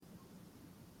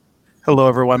Hello,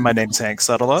 everyone. My name's Hank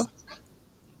Suttala,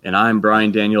 And I'm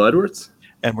Brian Daniel Edwards.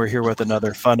 and we're here with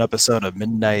another fun episode of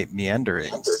Midnight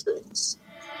Meanderings.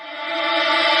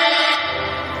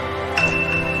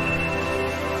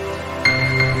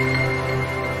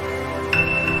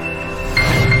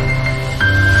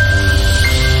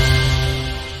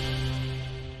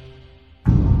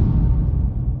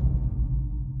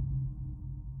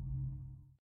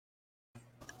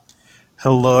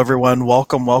 Hello, everyone.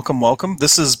 Welcome, welcome, welcome.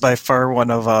 This is by far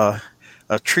one of a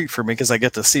treat for me because I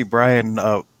get to see Brian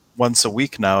once a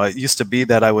week now. It used to be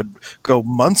that I would go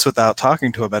months without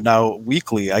talking to him, and now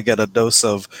weekly I get a dose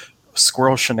of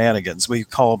squirrel shenanigans. We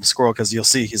call him Squirrel because you'll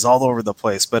see he's all over the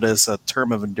place, but it's a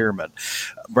term of endearment.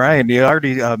 Brian, you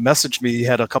already messaged me. You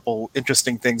had a couple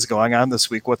interesting things going on this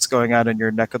week. What's going on in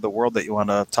your neck of the world that you want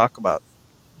to talk about?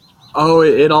 Oh,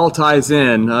 it all ties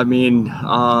in. I mean,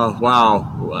 wow,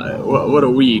 what a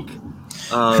week.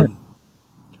 Um,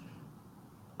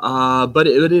 but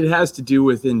it has to do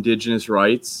with indigenous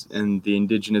rights and the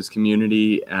indigenous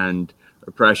community and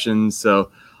oppression.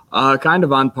 So, kind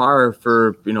of on par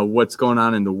for what's going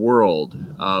on in the world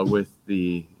with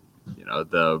the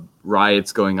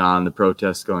riots going on, the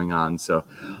protests going on. So,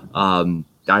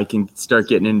 I can start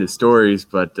getting into stories,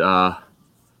 but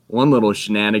one little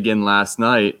shenanigan last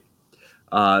night.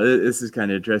 This is kind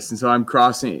of interesting. So I'm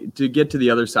crossing to get to the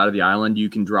other side of the island. You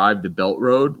can drive the Belt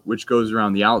Road, which goes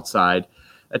around the outside.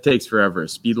 That takes forever.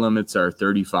 Speed limits are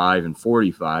 35 and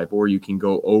 45, or you can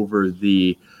go over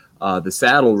the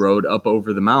Saddle Road up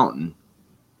over the mountain.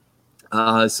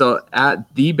 So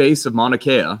at the base of Mauna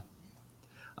Kea,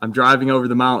 I'm driving over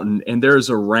the mountain, and there's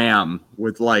a ram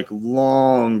with like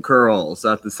long curls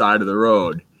at the side of the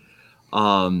road,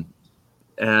 and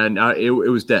it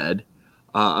was dead.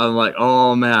 I'm like,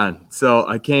 oh man. So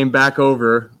I came back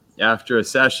over after a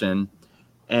session,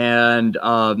 and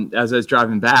as I was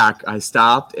driving back, I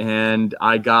stopped and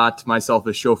I got myself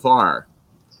a shofar.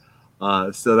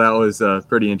 So that was a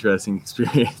pretty interesting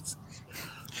experience.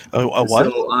 A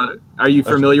what? So, are you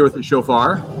familiar with the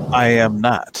shofar? I am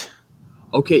not.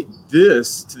 Okay,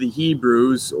 this to the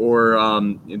Hebrews or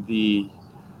in the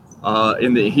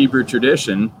Hebrew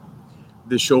tradition,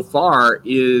 the shofar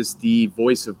is the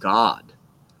voice of God.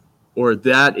 Or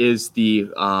that is the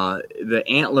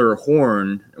antler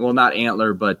horn, well, not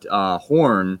antler, but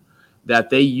horn that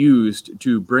they used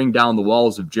to bring down the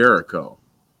walls of Jericho.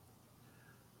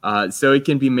 So it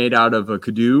can be made out of a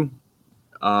kudu,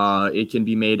 it can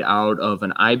be made out of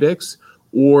an ibex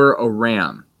or a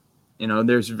ram.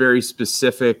 There's very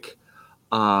specific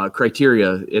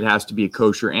criteria. It has to be a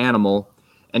kosher animal.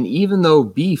 And even though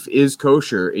beef is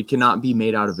kosher, it cannot be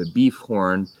made out of a beef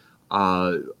horn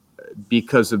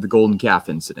because of the golden calf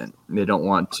incident. They don't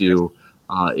want to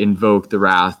invoke the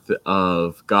wrath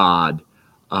of God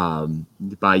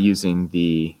by using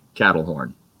the cattle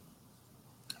horn.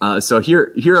 So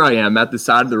here I am at the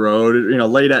side of the road,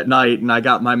 late at night, and I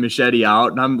got my machete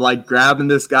out, and I'm like grabbing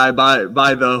this guy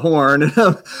by the horn,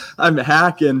 and I'm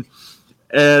hacking.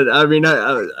 And I mean,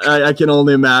 I can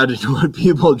only imagine what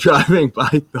people driving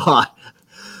by thought,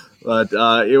 but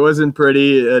it wasn't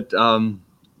pretty. It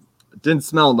didn't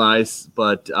smell nice,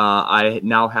 but I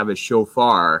now have a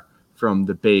shofar from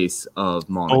the base of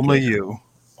Mauna Kea.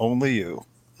 Only you.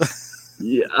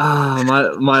 Yeah,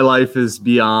 my life is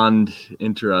beyond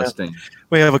interesting.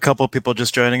 We have a couple of people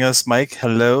just joining us. Mike,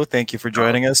 hello. Thank you for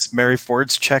joining us. Mary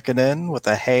Ford's checking in with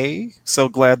a hey. So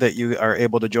glad that you are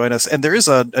able to join us. And there is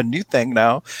a new thing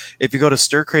now. If you go to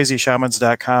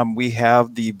stircrazyshamans.com, we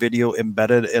have the video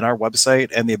embedded in our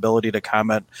website and the ability to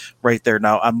comment right there.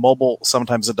 Now, on mobile,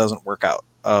 sometimes it doesn't work out.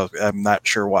 I'm not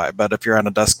sure why, but if you're on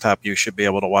a desktop, you should be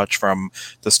able to watch from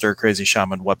the Stir Crazy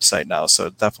Shaman website now.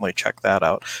 So definitely check that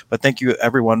out. But thank you,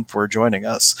 everyone, for joining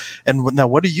us. And now,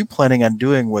 what are you planning on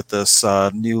doing with this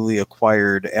newly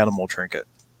acquired animal trinket?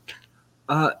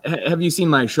 Have you seen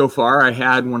my shofar I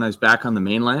had when I was back on the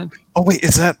mainland? Oh, wait,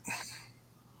 is that?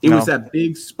 It was that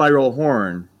big spiral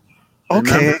horn.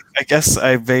 Okay, remember? I guess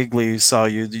I vaguely saw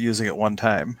you using it one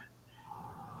time.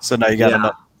 So now you got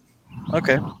enough.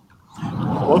 Okay.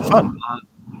 Well, fun.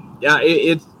 Yeah,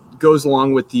 it goes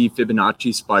along with the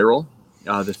Fibonacci spiral,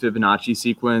 the Fibonacci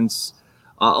sequence,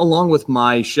 along with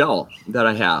my shell that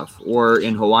I have, or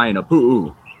in Hawaiian, a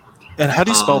pu'u. And how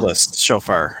do you spell this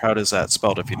shofar? How does that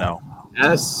spelled, if you know?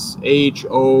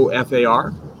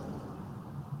 Shofar.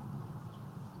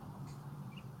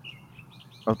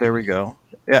 Oh, there we go.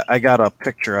 Yeah, I got a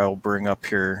picture I'll bring up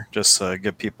here just to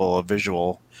give people a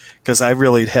visual, because I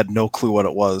really had no clue what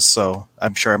it was, so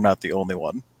I'm sure I'm not the only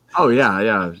one. Oh,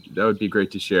 yeah. That would be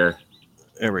great to share.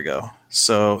 There we go.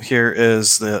 So here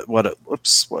is what it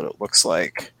looks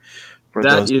like. For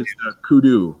That those. is a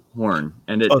kudu horn,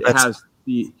 and it Oh, that's has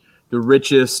the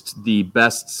richest, the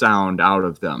best sound out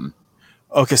of them.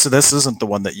 okay. So this isn't the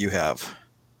one that you have.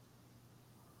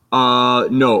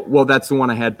 No, well, that's the one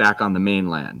I had back on the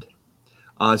mainland.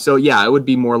 So yeah, it would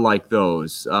be more like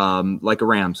those, like a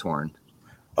ram's horn.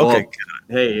 Okay.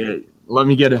 Well, hey, let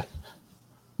me get a.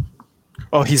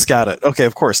 Oh, he's got it. Okay,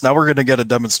 of course. Now we're going to get a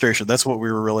demonstration. That's what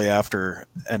we were really after,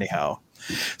 anyhow.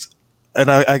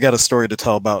 And I got a story to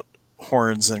tell about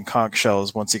horns and conch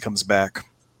shells once he comes back.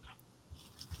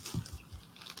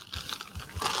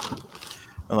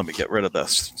 And let me get rid of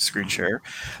this screen share.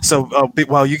 So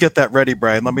while you get that ready,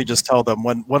 Brian, let me just tell them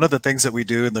one of the things that we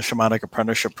do in the Shamanic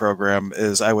Apprenticeship Program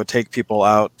is I would take people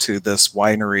out to this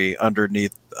winery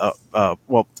underneath.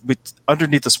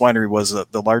 Underneath this winery was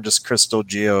the largest crystal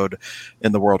geode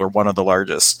in the world, or one of the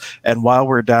largest. And while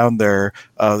we're down there,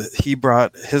 he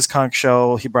brought his conch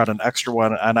shell. He brought an extra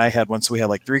one, and I had one. So we had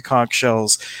like 3 conch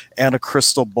shells and a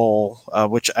crystal bowl,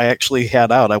 which I actually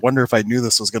had out. I wonder if I knew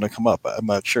this was going to come up. I'm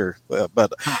not sure,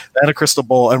 but and a crystal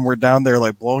bowl, and we're down there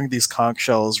like blowing these conch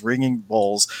shells, ringing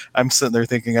bowls. I'm sitting there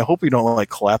thinking, I hope we don't like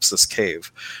collapse this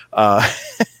cave.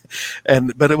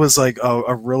 But it was like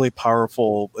a really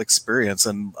powerful experience,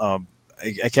 and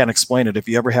I can't explain it. If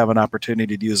you ever have an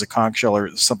opportunity to use a conch shell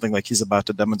or something like he's about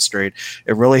to demonstrate,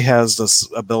 it really has this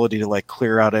ability to like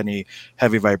clear out any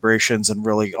heavy vibrations and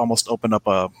really almost open up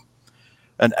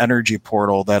an energy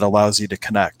portal that allows you to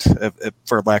connect,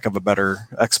 for lack of a better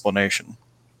explanation.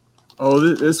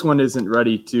 Oh, this one isn't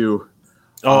ready to.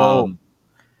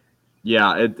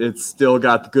 Yeah, it's still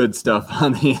got the good stuff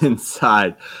on the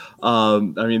inside. I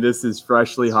mean, this is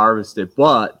freshly harvested,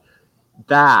 but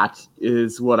that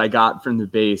is what I got from the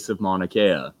base of Mauna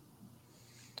Kea.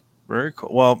 Very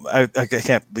cool. Well, I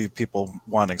can't leave people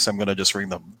wanting, so I'm going to just ring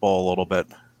the bowl a little bit.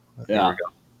 Yeah. Here we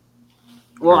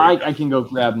go. Well, I can go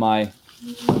grab my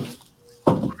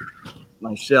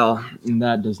shell, and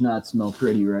that does not smell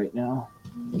pretty right now.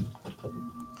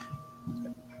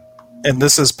 And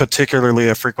this is particularly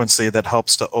a frequency that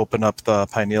helps to open up the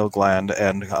pineal gland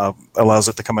and allows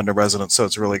it to come into resonance. So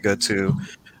it's really good to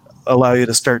allow you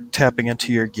to start tapping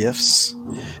into your gifts.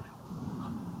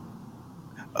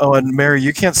 Oh, and Mary,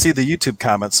 you can't see the YouTube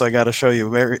comments, so I got to show you.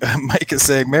 Mary, Mike is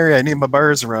saying, Mary, I need my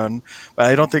bars run, but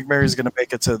I don't think Mary's going to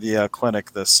make it to the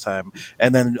clinic this time.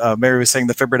 And then Mary was saying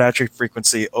the Fibonacci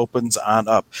frequency opens on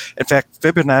up. In fact,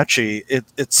 Fibonacci,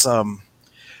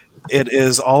 it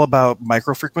is all about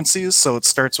microfrequencies. So it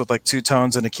starts with like 2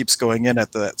 tones and it keeps going in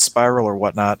at that spiral or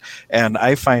whatnot. And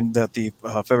I find that the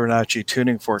Fibonacci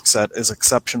tuning fork set is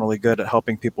exceptionally good at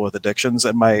helping people with addictions.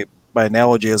 And my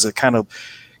analogy is it kind of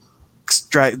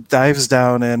dives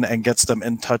down in and gets them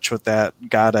in touch with that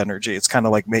God energy. It's kind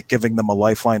of like giving them a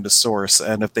lifeline to source.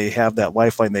 And if they have that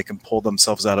lifeline, they can pull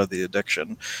themselves out of the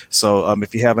addiction. So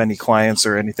if you have any clients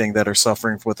or anything that are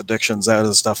suffering with addictions, that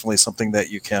is definitely something that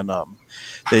you can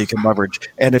leverage.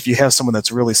 And if you have someone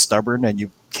that's really stubborn and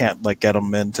you can't like get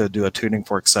them in to do a tuning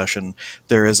fork session,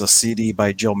 there is a CD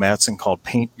by Jill Matson called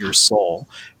Paint Your Soul.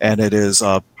 And it is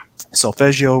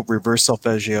solfeggio, reverse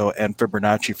solfeggio, and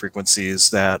Fibonacci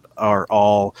frequencies that are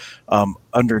all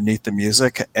underneath the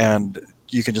music, and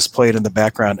you can just play it in the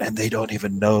background, and they don't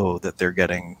even know that they're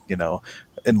getting,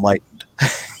 enlightened.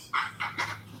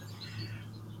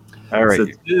 All right. So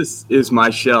this is my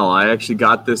shell. I actually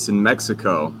got this in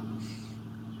Mexico.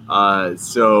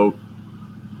 So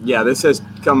yeah, this has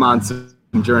come on some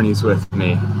journeys with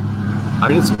me. I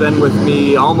mean, it's been with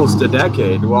me almost a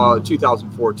decade. Well,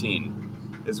 2014.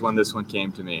 Is when this one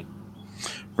came to me.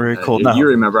 Very cool. You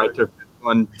remember I took this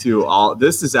one to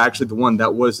this is actually the one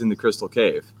that was in the Crystal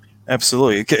Cave.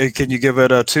 Absolutely. Can you give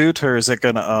it a toot, or is it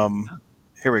gonna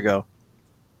here we go.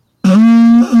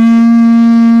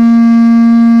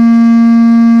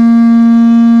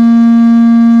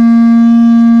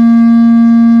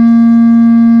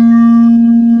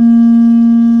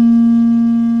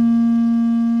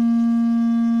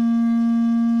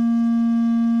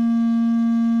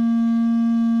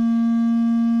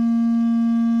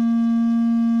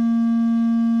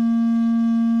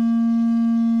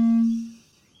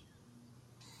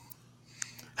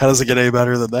 How does it get any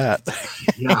better than that?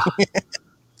 Yeah.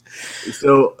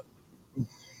 So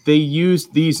they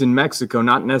used these in Mexico,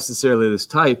 not necessarily this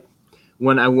type.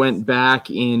 When I went back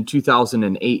in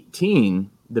 2018,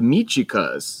 the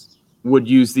Michikas would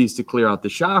use these to clear out the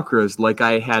chakras like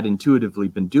I had intuitively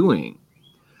been doing.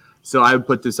 So I would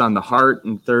put this on the heart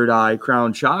and third eye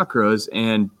crown chakras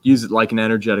and use it like an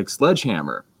energetic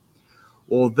sledgehammer.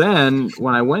 Well, then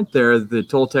when I went there, the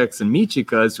Toltecs and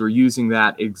Michikas were using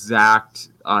that exact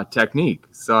technique.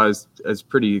 So I was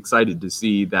pretty excited to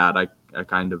see that I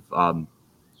kind of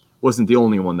wasn't the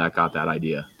only one that got that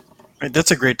idea.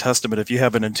 That's a great testament. If you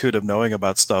have an intuitive knowing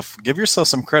about stuff, give yourself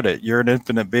some credit. You're an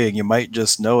infinite being. You might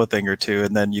just know a thing or two,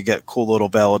 and then you get cool little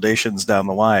validations down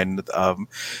the line.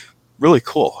 Really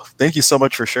cool. Thank you so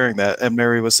much for sharing that. And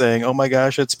Mary was saying, "Oh my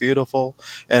gosh, it's beautiful,"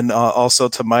 and also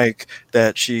to Mike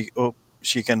that she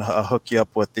can hook you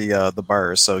up with the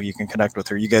bars so you can connect with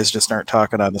her. You guys just aren't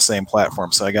talking on the same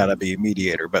platform, so I gotta be a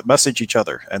mediator. But message each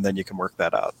other, and then you can work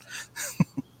that out.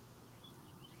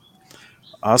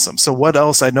 Awesome. So what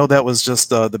else? I know that was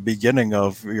just the beginning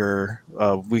of your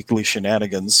weekly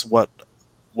shenanigans. What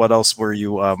else were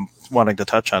you wanting to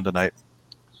touch on tonight?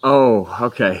 Oh,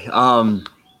 okay.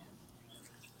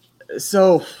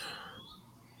 So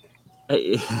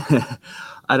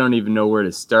I don't even know where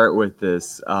to start with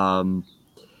this.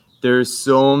 There's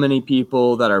so many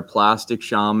people that are plastic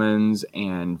shamans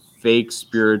and fake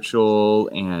spiritual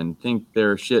and think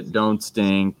their shit don't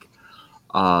stink.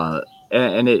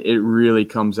 And it really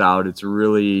comes out. It's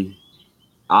really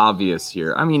obvious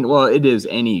here. I mean, well, it is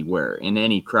anywhere in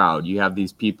any crowd. You have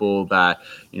these people that,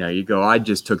 you go, I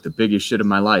just took the biggest shit of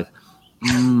my life.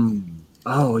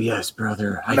 Oh, yes,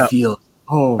 brother. I feel.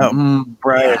 Brian,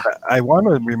 yeah. I want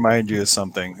to remind you of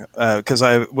something because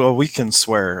we can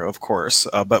swear, of course,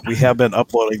 but we have been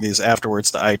uploading these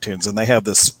afterwards to iTunes, and they have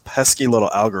this pesky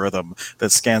little algorithm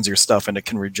that scans your stuff and it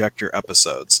can reject your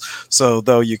episodes. So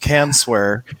though you can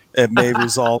swear, it may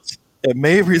result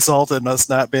in us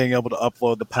not being able to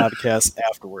upload the podcast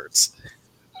afterwards.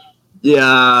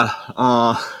 Yeah.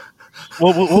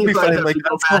 We'll be fine. Like,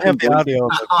 I still have the audio,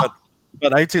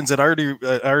 but iTunes had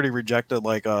already rejected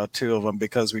like 2 of them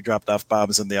because we dropped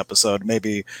F-bombs in the episode.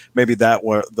 Maybe that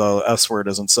the S word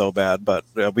isn't so bad, but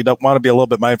we don't want to be a little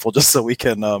bit mindful just so we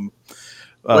can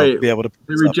be able to.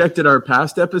 They rejected our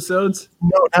past episodes?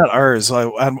 No, not ours.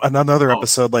 On another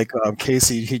episode, like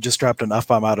Casey, he just dropped an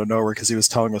F-bomb out of nowhere because he was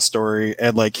telling a story,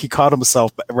 and like he caught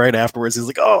himself right afterwards. He's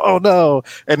like, "Oh no!"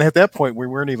 And at that point, we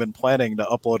weren't even planning to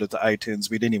upload it to iTunes.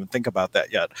 We didn't even think about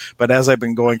that yet. But as I've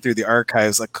been going through the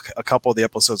archives, a couple of the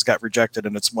episodes got rejected,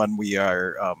 and it's when we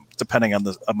are, depending on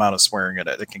the amount of swearing in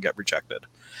it, it can get rejected.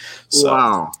 So,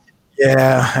 wow.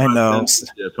 Yeah, I know.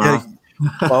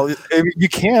 Well, you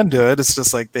can do it. It's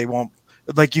just like they won't.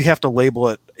 Like you have to label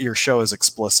it your show as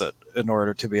explicit in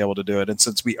order to be able to do it. And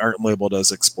since we aren't labeled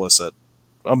as explicit,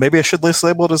 well, maybe I should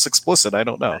label it as explicit. I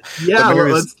don't know. Yeah,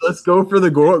 let's go for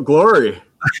the glory.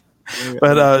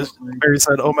 But Mary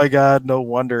said, "Oh my God, no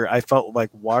wonder I felt like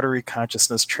watery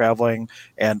consciousness traveling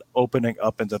and opening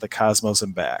up into the cosmos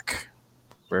and back."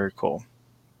 Very cool.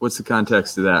 What's the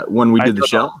context of that? When we did the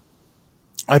show?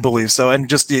 I believe so, and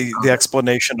just the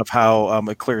explanation of how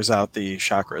it clears out the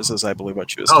chakras is, I believe, what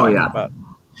she was talking about.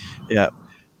 Yeah,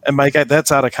 and Mike,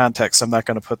 that's out of context. I'm not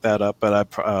going to put that up,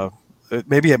 but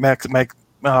maybe Mike,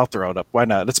 I'll throw it up. Why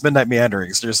not? It's Midnight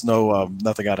Meanderings. There's no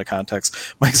nothing out of context.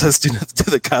 Mike says, "Do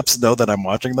the cops know that I'm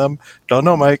watching them?" Don't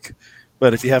know, Mike,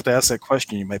 but if you have to ask that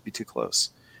question, you might be too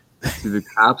close. Do the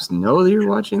cops know that you're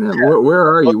watching them? Where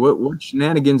are you? What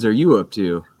shenanigans are you up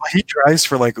to? He drives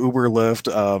for like Uber,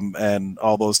 Lyft, and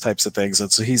all those types of things.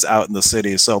 And so he's out in the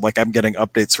city. So like I'm getting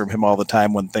updates from him all the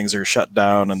time when things are shut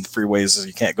down and freeways,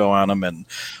 you can't go on them and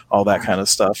all that kind of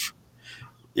stuff.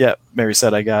 Yeah, Mary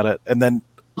said, I got it. And then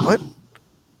what?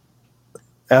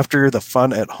 After the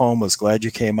fun at home, was glad you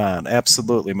came on.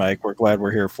 Absolutely, Mike. We're glad we're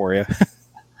here for you.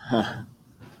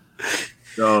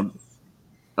 So,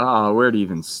 where to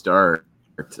even start?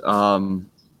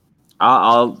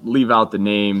 I'll leave out the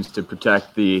names to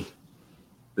protect the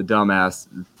dumb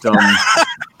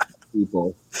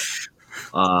people.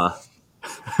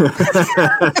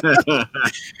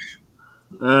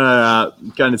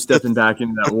 Kind of stepping back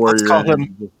into that warrior. Let's call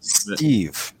him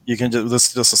Steve. You can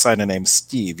just assign a name,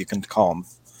 Steve. You can call him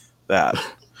that.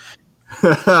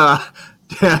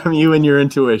 Damn you and your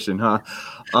intuition, huh?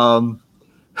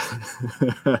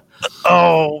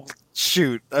 Oh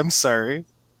shoot! I'm sorry.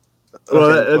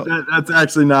 Well, that's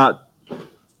actually not.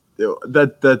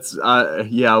 That's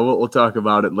yeah. We'll talk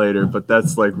about it later, but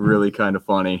that's like really kind of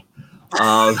funny.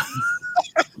 It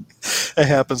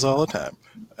happens all the time.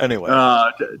 Anyway,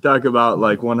 talk about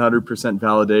like 100%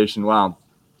 validation. Wow.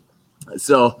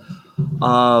 So,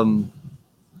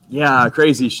 yeah,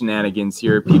 crazy shenanigans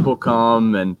here. People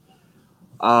come and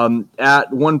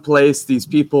at one place, these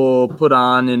people put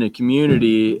on in a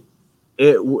community.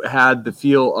 It had the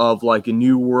feel of like a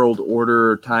New World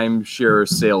Order timeshare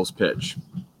sales pitch.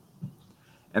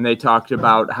 And they talked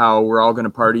about how we're all going to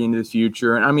party into the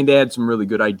future. And I mean, they had some really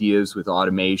good ideas with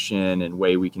automation and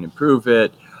way we can improve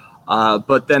it.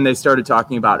 But then they started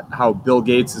talking about how Bill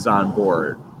Gates is on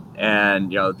board.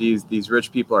 And, these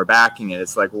rich people are backing it.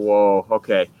 It's like, whoa,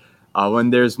 okay. When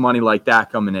there's money like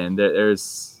that coming in,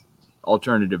 there's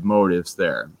alternative motives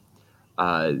there.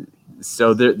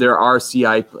 So there are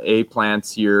CIA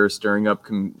plants here stirring up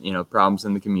problems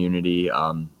in the community.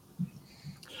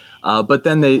 But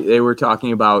then they were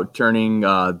talking about turning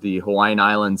the Hawaiian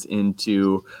Islands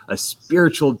into a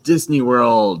spiritual Disney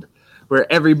World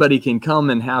where everybody can come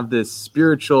and have this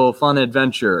spiritual fun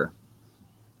adventure.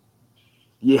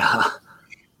 Yeah.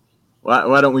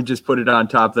 Why don't we just put it on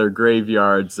top of their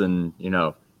graveyards and,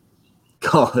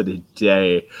 call it a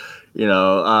day?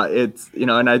 It's,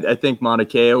 and I think Mauna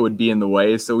Kea would be in the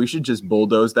way. So we should just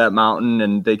bulldoze that mountain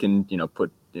and they can,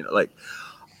 put,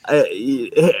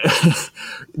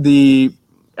 the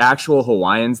actual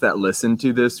Hawaiians that listen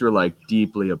to this are like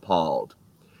deeply appalled.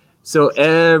 So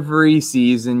every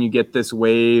season you get this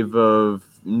wave of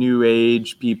new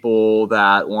age people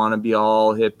that want to be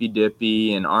all hippy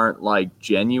dippy and aren't like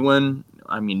genuine.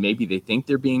 I mean, maybe they think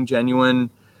they're being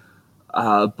genuine,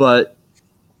 but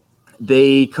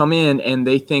they come in and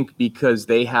they think because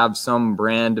they have some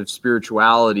brand of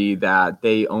spirituality that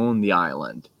they own the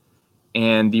island.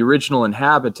 And the original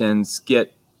inhabitants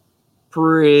get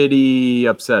pretty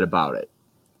upset about it.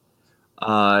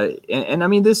 And I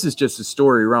mean, this is just a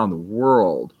story around the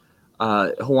world.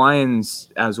 Hawaiians,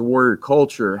 as a warrior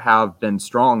culture, have been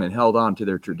strong and held on to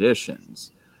their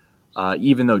traditions.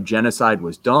 Even though genocide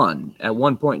was done, at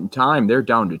one point in time, they're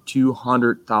down to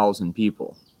 200,000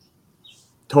 people.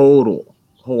 Total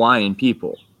Hawaiian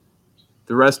people.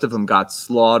 The rest of them got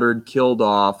slaughtered, killed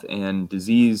off, and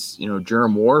disease,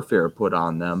 germ warfare put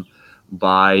on them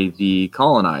by the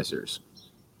colonizers.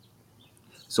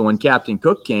 So when Captain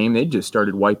Cook came, they just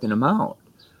started wiping them out.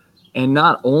 And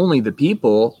not only the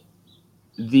people,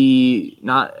 the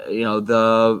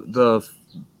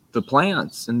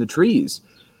plants and the trees.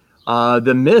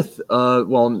 The myth,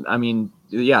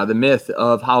 the myth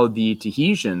of how the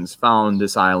Tahitians found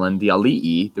this island, the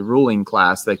Ali'i, the ruling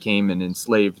class that came and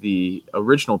enslaved the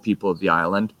original people of the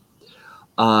island,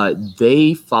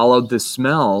 they followed the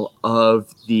smell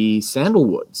of the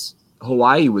sandalwoods.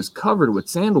 Hawaii was covered with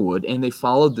sandalwood, and they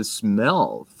followed the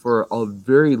smell for a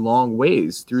very long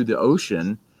ways through the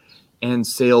ocean and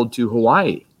sailed to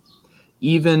Hawaii.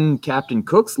 Even Captain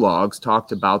Cook's logs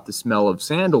talked about the smell of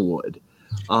sandalwood.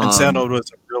 And sandalwood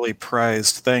was a really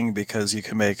prized thing because you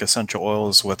can make essential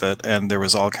oils with it, and there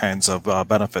was all kinds of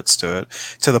benefits to it,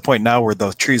 to the point now where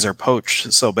the trees are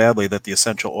poached so badly that the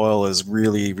essential oil is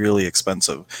really, really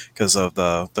expensive because of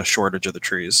the shortage of the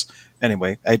trees.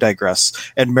 Anyway, I digress.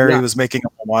 And Mary was making a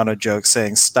Moana joke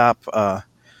saying, stop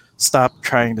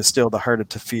trying to steal the heart of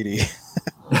Te Fiti.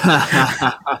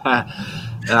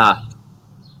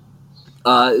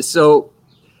 So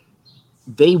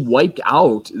they wiped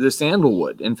out the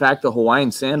sandalwood. In fact, the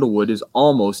Hawaiian sandalwood is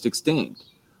almost extinct.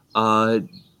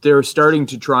 They're starting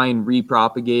to try and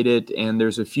repropagate it, and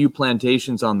there's a few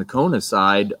plantations on the Kona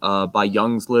side by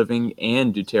Young's Living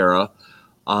and Doterra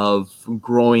of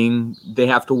growing. They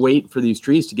have to wait for these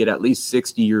trees to get at least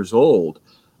 60 years old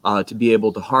to be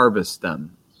able to harvest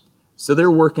them. So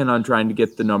they're working on trying to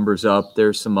get the numbers up.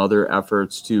 There's some other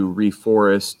efforts to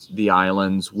reforest the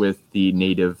islands with the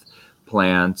native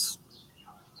plants.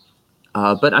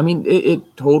 But I mean,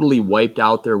 it totally wiped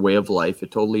out their way of life.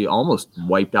 It totally almost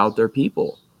wiped out their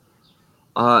people.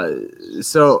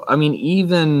 So, I mean,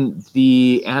 even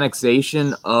the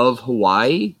annexation of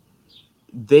Hawaii,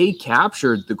 they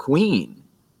captured the queen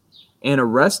and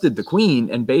arrested the queen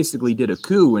and basically did a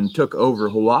coup and took over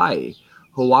Hawaii.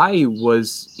 Hawaii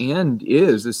was and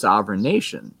is a sovereign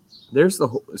nation. There's the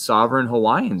sovereign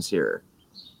Hawaiians here.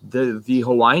 The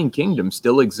Hawaiian kingdom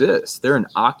still exists. They're an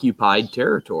occupied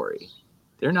territory.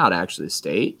 They're not actually a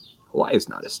state. Hawaii is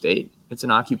not a state. It's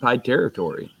an occupied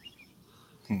territory.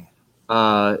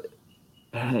 Their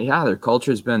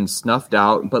culture's been snuffed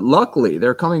out, but luckily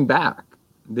they're coming back.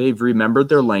 They've remembered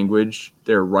their language.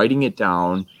 They're writing it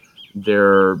down.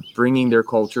 They're bringing their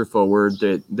culture forward.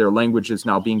 Their language is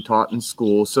now being taught in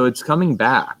school. So it's coming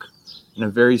back in a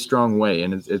very strong way,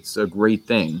 and it's a great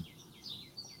thing.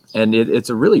 And it's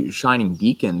a really shining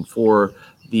beacon for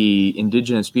the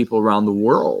indigenous people around the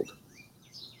world.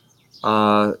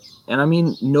 And I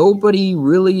mean, nobody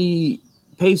really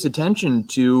pays attention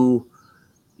to,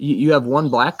 you have one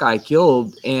black guy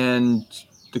killed and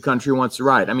the country wants to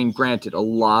riot. I mean, granted, a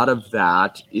lot of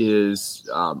that is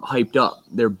hyped up.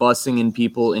 They're busing in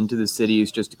people into the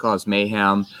cities just to cause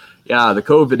mayhem. Yeah, the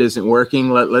COVID isn't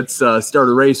working. Let's start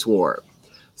a race war.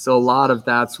 So a lot of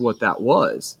that's what that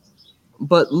was.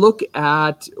 But look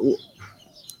at,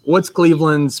 what's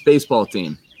Cleveland's baseball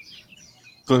team?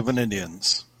 Cleveland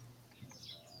Indians.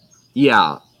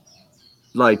 Yeah,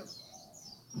 like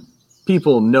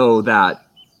people know that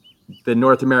the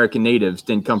North American natives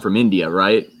didn't come from India,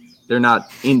 right? They're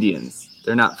not Indians.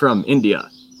 They're not from India.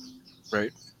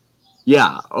 Right.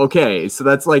 Yeah. Okay. So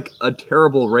that's like a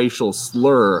terrible racial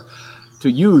slur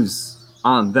to use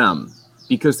on them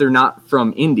because they're not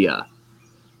from India.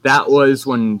 That was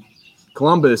when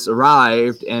Columbus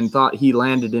arrived and thought he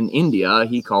landed in India.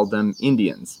 He called them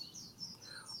Indians.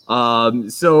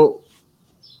 So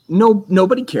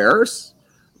nobody cares.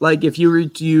 Like if you were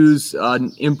to use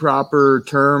an improper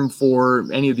term for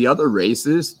any of the other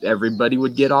races, everybody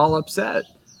would get all upset.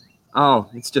 Oh,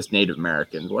 it's just Native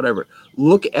Americans, whatever.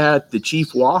 Look at the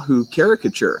Chief Wahoo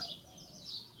caricature.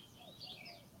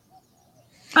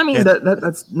 I mean,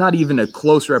 that's not even a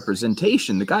close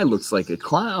representation. The guy looks like a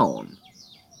clown.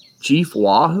 Chief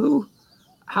Wahoo?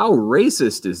 How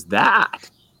racist is that?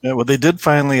 Yeah, well, they did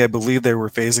finally, I believe they were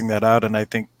phasing that out, and I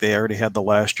think they already had the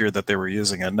last year that they were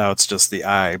using it. Now it's just the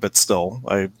I, but still,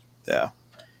 yeah.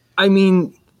 I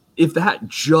mean, if that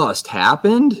just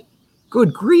happened,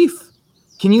 good grief.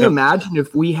 Can you imagine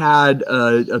if we had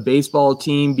a baseball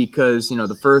team because,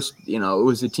 the first, it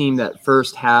was a team that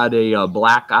first had a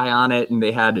black guy on it and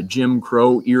they had a Jim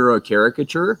Crow era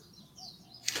caricature?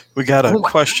 We got a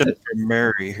question from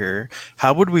Mary here.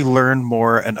 How would we learn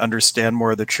more and understand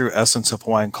more of the true essence of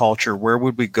Hawaiian culture? Where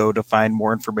would we go to find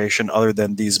more information other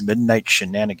than these midnight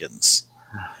shenanigans?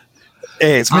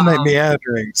 Hey, it's midnight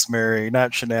meanderings, Mary,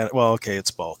 not shenanigans. Well, okay,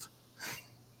 it's both.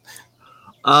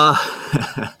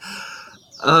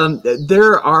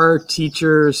 There are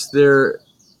teachers there.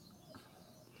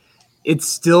 It's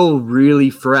still really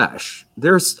fresh.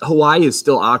 Hawaii is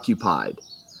still occupied.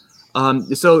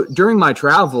 So during my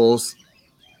travels,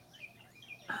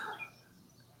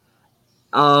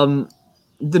 the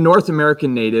North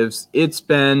American natives, it's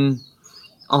been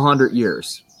 100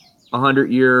 years,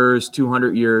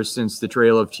 200 years since the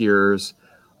Trail of Tears.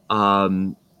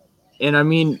 And I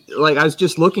mean, like I was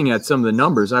just looking at some of the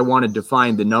numbers. I wanted to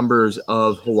find the numbers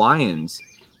of Hawaiians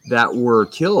that were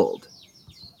killed.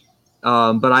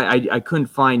 But I couldn't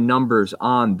find numbers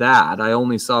on that. I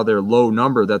only saw their low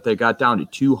number that they got down to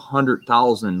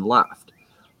 200,000 left.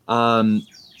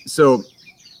 So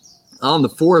on the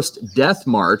Forest Death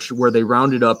March, where they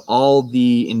rounded up all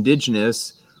the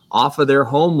indigenous off of their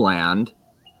homeland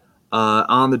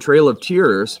on the Trail of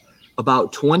Tears,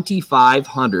 about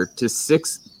 2,500 to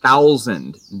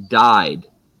 6,000 died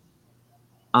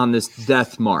on this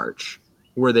death march,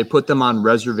 where they put them on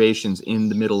reservations in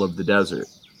the middle of the desert.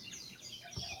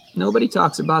 Nobody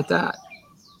talks about that,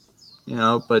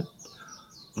 but,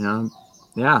 yeah.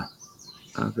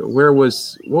 What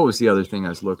was the other thing I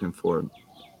was looking for?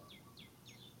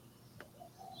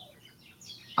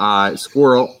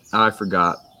 Squirrel. I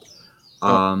forgot.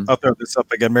 I'll throw this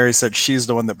up again. Mary said she's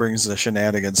the one that brings the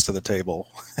shenanigans to the table.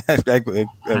 I would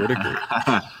agree.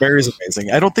 Mary's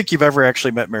amazing. I don't think you've ever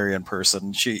actually met Mary in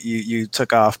person. You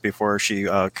took off before she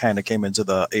kind of came into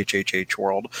the HHH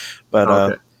world, but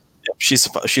okay. She's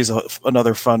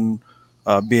another fun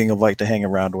being of light to hang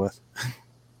around with.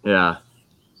 Yeah.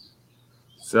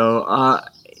 So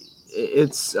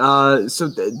it's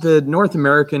the North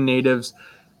American natives.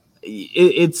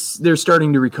 They're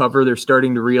starting to recover. They're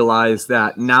starting to realize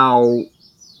that now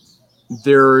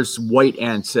there's white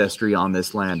ancestry on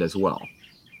this land as well.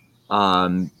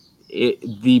 The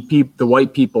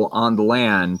white people on the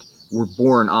land were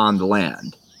born on the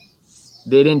land.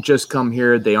 They didn't just come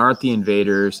here. They aren't the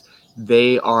invaders.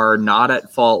 They are not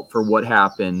at fault for what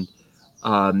happened.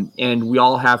 And we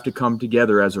all have to come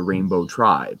together as a rainbow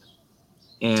tribe.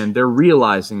 And they're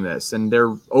realizing this, and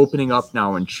they're opening up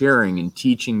now and sharing and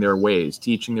teaching their ways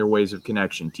of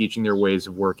connection, teaching their ways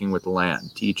of working with the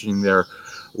land, teaching their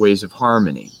ways of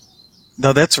harmony.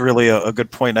 No, that's really a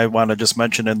good point. I want to just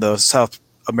mention in the South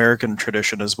American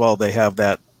tradition as well, they have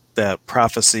that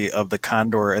prophecy of the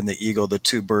condor and the eagle, the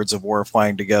two birds of war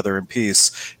flying together in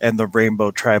peace, and the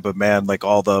rainbow tribe of man, like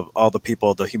all the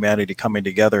people, the humanity coming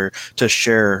together to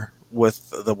share with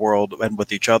the world and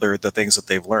with each other the things that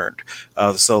they've learned.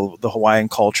 So the Hawaiian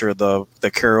culture, the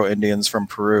Karo Indians from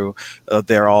Peru,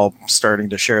 they're all starting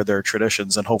to share their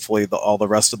traditions, and hopefully all the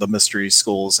rest of the mystery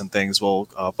schools and things will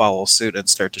follow suit and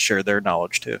start to share their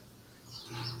knowledge too.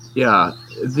 Yeah,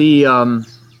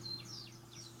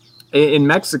 in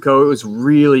Mexico, it was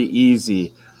really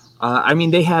easy. I mean,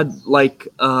 they had like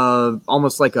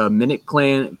almost like a minute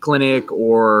clinic,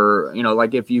 or,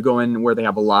 like if you go in where they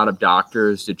have a lot of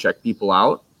doctors to check people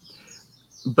out.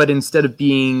 But instead of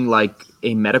being like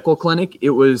a medical clinic,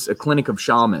 it was a clinic of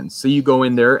shamans. So you go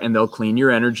in there and they'll clean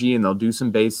your energy and they'll do some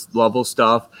base level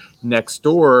stuff. Next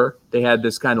door, they had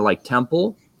this kind of like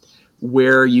temple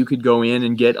where you could go in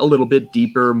and get a little bit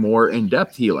deeper, more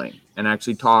in-depth healing. and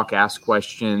actually talk, ask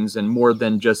questions, and more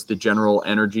than just the general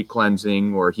energy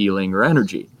cleansing or healing or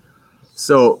energy.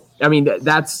 So, I mean,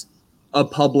 that's a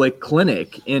public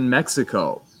clinic in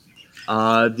Mexico.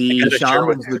 The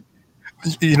shamans would.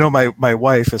 You know, my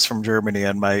wife is from Germany,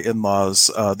 and my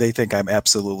in-laws, they think I'm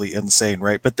absolutely insane,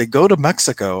 right? But they go to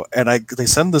Mexico, and they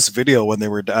send this video when they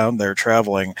were down there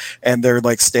traveling, and they're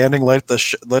like standing like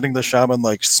letting the shaman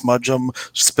like smudge them,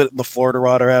 spit in the Florida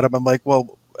water at them. I'm like,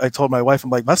 well, I told my wife, I'm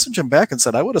like, message him back and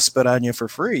said I would have spit on you for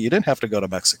free. You didn't have to go to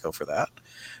Mexico for that.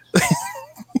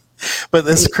 But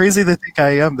it's crazy they think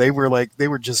I am. They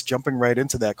were just jumping right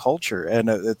into that culture, and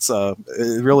it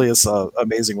really is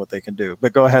amazing what they can do.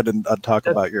 But go ahead and talk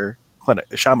about your clinic,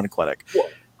 shaman clinic. Well,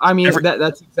 I mean,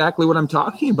 that's exactly what I'm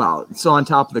talking about. So on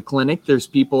top of the clinic, there's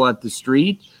people at the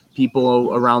street,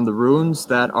 people around the ruins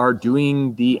that are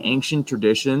doing the ancient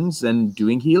traditions and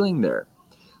doing healing there,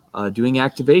 doing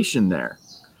activation there.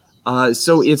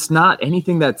 So it's not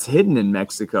anything that's hidden in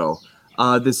Mexico.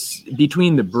 This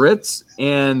between the Brits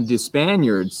and the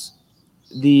Spaniards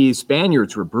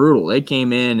were brutal. They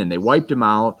came in and they wiped them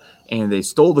out, and they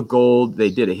stole the gold.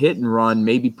 They did a hit and run,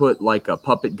 maybe put like a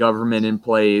puppet government in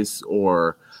place,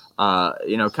 or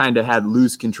kind of had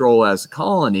loose control as a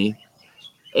colony.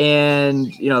 And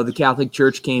the Catholic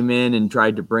Church came in and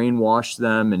tried to brainwash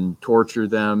them and torture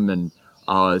them and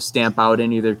stamp out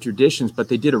any of their traditions. But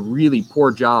they did a really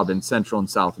poor job in Central and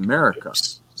South America.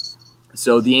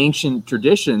 So the ancient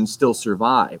traditions still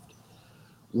survived.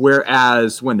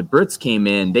 Whereas when the Brits came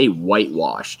in, they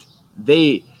whitewashed.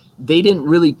 They didn't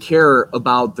really care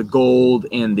about the gold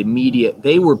and the immediate.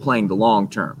 They were playing the long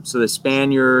term. So the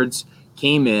Spaniards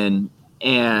came in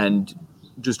and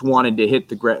just wanted to hit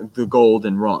the gold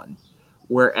and run.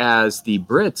 Whereas the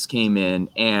Brits came in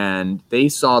and they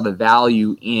saw the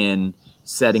value in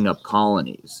setting up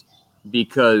colonies,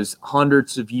 because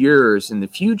hundreds of years in the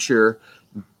future,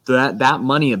 that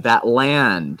money of that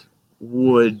land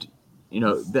would,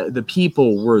 the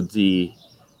people were the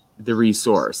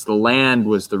resource. The land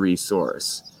was the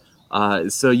resource.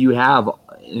 So you have,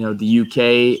 the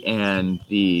UK and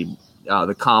the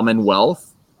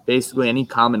Commonwealth. Basically, any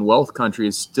Commonwealth country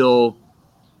is still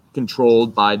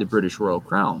controlled by the British Royal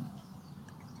Crown.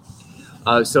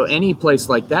 So any place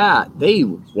like that, they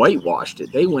whitewashed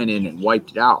it. They went in and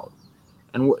wiped it out,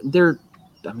 and they're,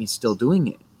 still doing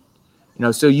it.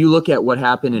 So you look at what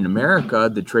happened in America,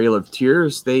 the Trail of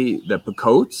Tears, the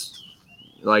Pequots,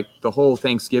 like the whole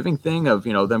Thanksgiving thing of,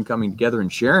 them coming together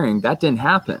and sharing, that didn't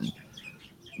happen.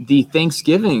 The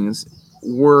Thanksgivings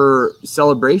were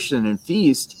celebration and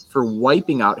feast for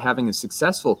wiping out, having a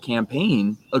successful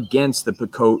campaign against the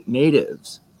Pequot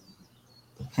natives.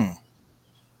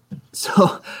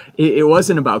 So it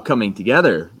wasn't about coming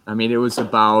together. It was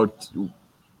about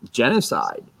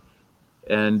genocide.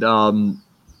 And, so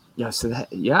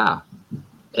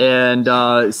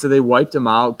they wiped them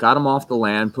out, got them off the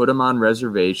land, put them on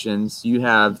reservations. You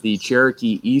have the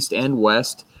Cherokee East and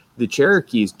West. The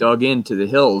Cherokees dug into the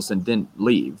hills and didn't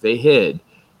leave. They hid.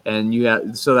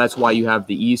 And so that's why you have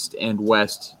the East and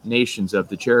West nations of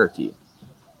the Cherokee.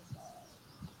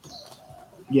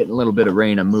 Getting a little bit of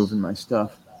rain. I'm moving my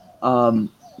stuff. The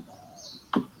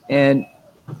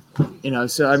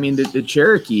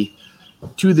Cherokee,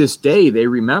 to this day, they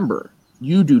remember.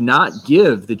 You do not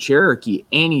give the Cherokee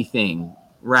anything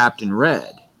wrapped in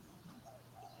red.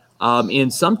 In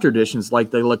some traditions,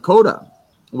 like the Lakota,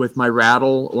 with my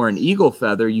rattle or an eagle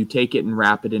feather, you take it and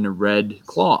wrap it in a red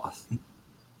cloth.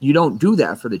 You don't do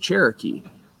that for the Cherokee.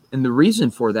 And the reason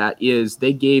for that is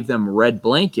they gave them red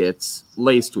blankets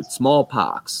laced with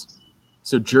smallpox.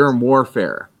 So germ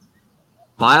warfare,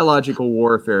 biological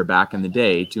warfare back in the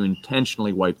day to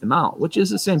intentionally wipe them out, which is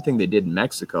the same thing they did in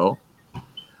Mexico.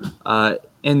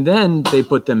 And then they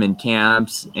put them in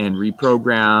camps and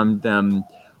reprogrammed them,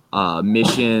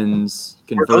 missions,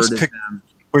 converted them.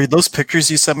 Were those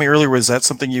pictures you sent me earlier, was that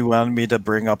something you wanted me to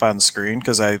bring up on screen?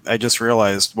 Because I just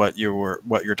realized what you're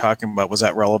talking about. Was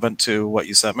that relevant to what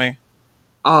you sent me?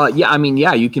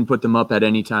 You can put them up at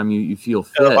any time you feel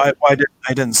fit. I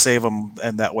didn't save them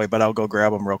in that way, but I'll go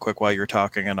grab them real quick while you're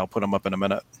talking, and I'll put them up in a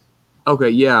minute. Okay,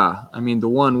 yeah. The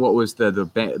one, what was the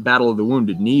Battle of the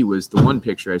Wounded Knee was the one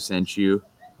picture I sent you,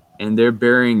 and they're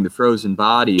burying the frozen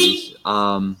bodies.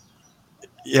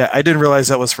 Yeah, I didn't realize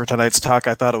that was for tonight's talk.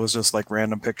 I thought it was just like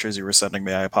random pictures you were sending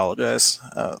me. I apologize.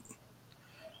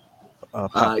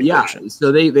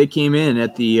 So they came in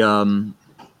at the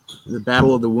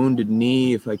Battle of the Wounded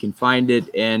Knee, if I can find it,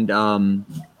 and I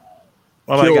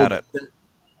got it.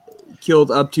 Killed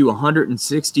up to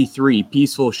 163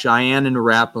 peaceful Cheyenne and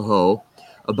Arapaho,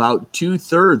 about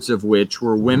 2/3 of which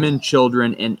were women,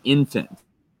 children, and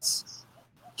infants.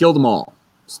 killed them all,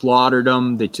 slaughtered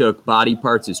them. They took body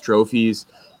parts as trophies,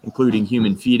 including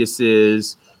human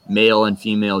fetuses, male and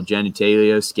female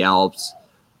genitalia, scalps.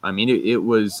 I mean, it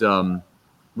was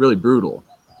really brutal.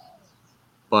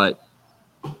 But,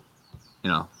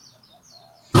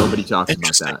 nobody talks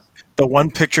about that. The one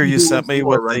picture you sent me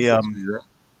with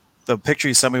the picture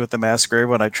you sent me with the mass grave,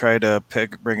 when I try to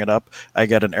bring it up, I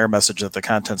get an error message that the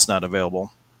content's not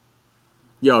available.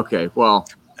 Yeah, okay. Well,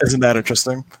 isn't that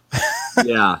interesting?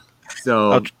 Yeah.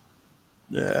 So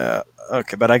yeah.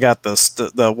 Okay, but I got this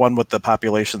the one with the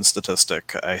population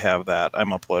statistic. I have that.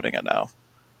 I'm uploading it now.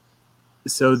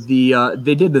 So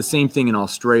they did the same thing in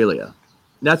Australia.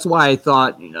 That's why I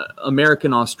thought America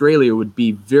and Australia would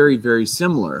be very, very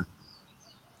similar,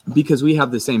 because we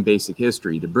have the same basic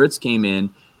history. The Brits came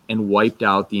in and wiped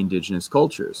out the indigenous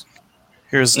cultures.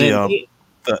 Here's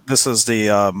this is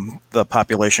the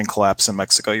population collapse in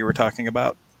Mexico you were talking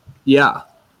about. Yeah.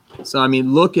 So I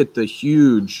mean, look at the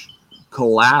huge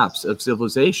collapse of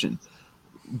civilization.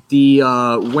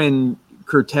 When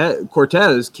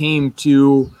Cortez came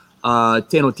to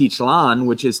Tenochtitlan,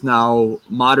 which is now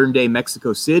modern day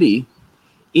Mexico City,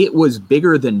 it was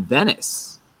bigger than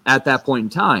Venice at that point in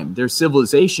time. Their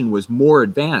civilization was more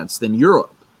advanced than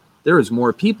Europe. There was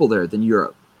more people there than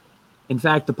Europe. In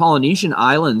fact, the Polynesian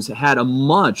islands had a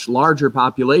much larger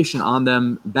population on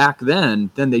them back then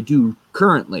than they do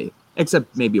currently,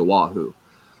 except maybe Oahu.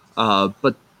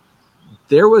 But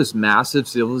there was massive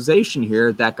civilization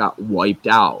here that got wiped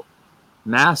out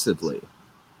massively.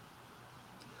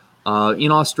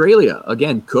 In Australia,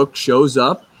 again, Cook shows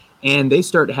up and they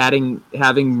start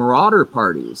having marauder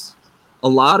parties. A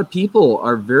lot of people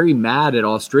are very mad at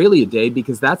Australia Day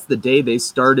because that's the day they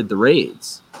started the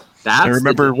raids. I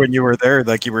remember when you were there,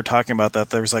 like you were talking about that,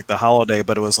 there was like the holiday,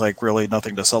 but it was like really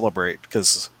nothing to celebrate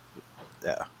because,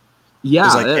 it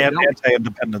was like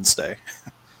anti-Independence Day.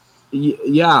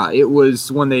 Yeah, it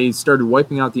was when they started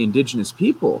wiping out the indigenous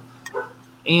people.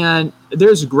 And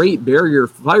there's a Great Barrier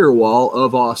Firewall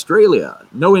of Australia.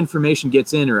 No information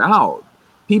gets in or out.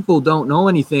 People don't know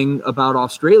anything about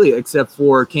Australia except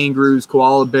for kangaroos,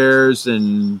 koala bears,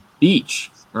 and beach,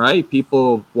 right?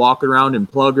 People walk around in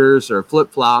pluggers or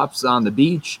flip-flops on the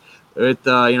beach with,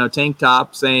 tank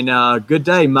top saying, good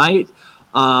day, mate.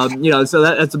 So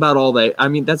that's about all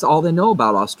that's all they know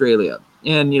about Australia.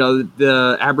 And,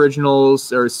 the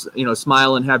Aboriginals are,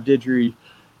 smile and have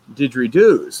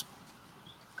didgeridoos.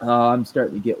 I'm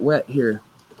starting to get wet here.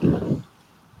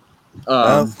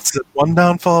 One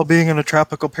downfall being in a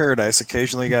tropical paradise,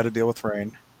 occasionally you got to deal with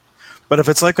rain. But if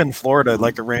it's like in Florida,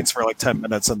 like it rains for like 10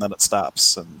 minutes and then it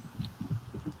stops. And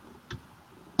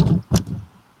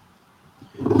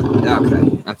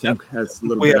okay, I think that's a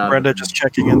little bit. We have Brenda just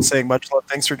checking in, saying much love.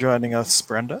 Thanks for joining us,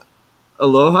 Brenda.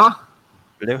 Aloha.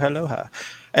 Aloha.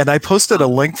 And I posted a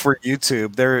link for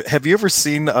YouTube. Have you ever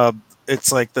seen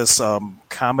it's like this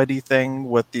comedy thing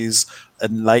with these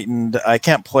enlightened. I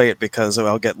can't play it because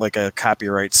I'll get like a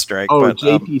copyright strike. Oh, but,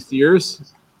 JP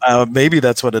Sears. Maybe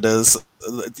that's what it is.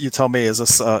 You tell me. Is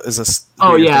this?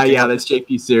 Oh yeah, that's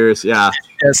JP Sears. Yeah.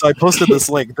 Yeah. So I posted this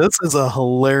link. This is a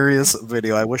hilarious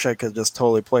video. I wish I could just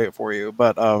totally play it for you,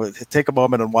 but take a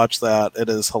moment and watch that. It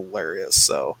is hilarious.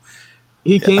 So.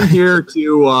 He came here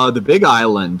to the Big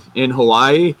Island in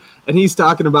Hawaii, and he's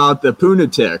talking about the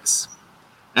Punatics.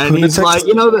 And he's like,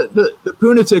 the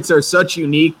Punatics are such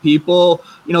unique people.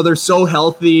 They're so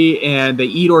healthy, and they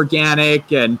eat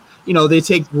organic, and, they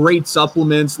take great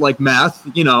supplements like meth,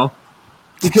 because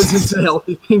it's a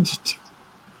healthy thing to do.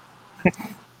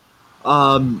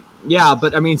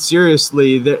 But I mean,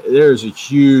 seriously, there's a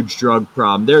huge drug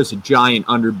problem. There's a giant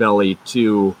underbelly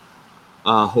to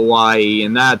Hawaii,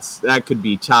 and that could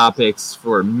be topics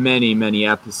for many, many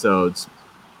episodes.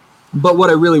 But what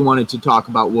I really wanted to talk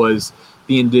about was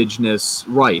the indigenous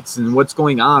rights and what's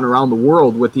going on around the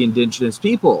world with the indigenous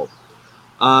people.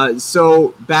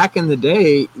 So back in the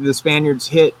day, the Spaniards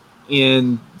hit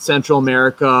in Central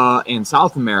America and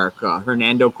South America.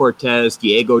 Hernando Cortez,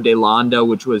 Diego de Landa,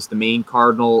 which was the main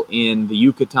cardinal in the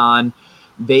Yucatan,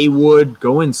 they would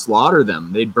go and slaughter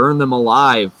them. They'd burn them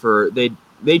alive.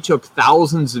 They took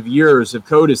thousands of years of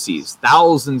codices,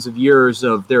 thousands of years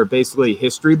of their basically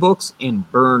history books,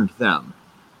 and burned them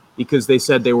because they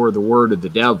said they were the word of the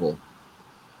devil.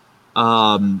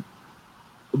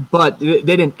 But they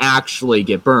didn't actually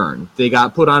get burned. They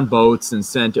got put on boats and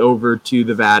sent over to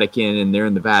the Vatican, and they're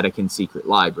in the Vatican secret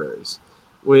libraries,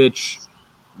 which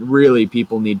really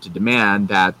people need to demand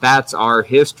that's our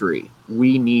history.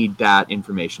 We need that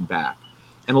information back.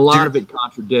 And a lot of it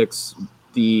contradicts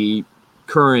the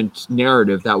current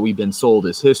narrative that we've been sold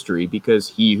as history, because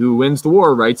he who wins the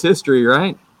war writes history,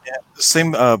 right?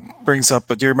 Same brings up,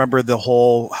 but do you remember the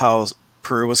whole how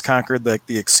Peru was conquered? Like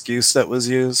the excuse that was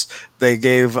used, they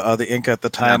gave the Inca at the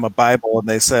Yeah. time a Bible, and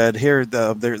they said, "Here,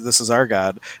 this is our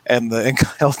God." And the Inca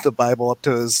held the Bible up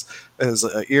to his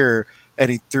ear,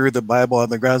 and he threw the Bible on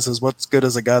the ground. And says, "What's good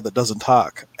is a God that doesn't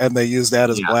talk?" And they used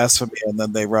that as Yeah. blasphemy, and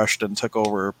then they rushed and took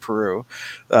over Peru.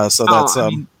 So Oh, that's I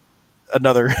mean,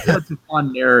 another. that's a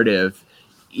fun narrative.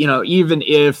 Even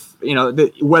if,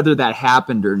 whether that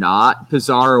happened or not,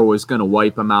 Pizarro was going to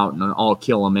wipe them out and all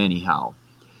kill them anyhow.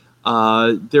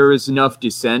 There is enough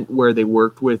dissent where they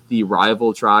worked with the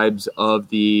rival tribes of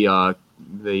the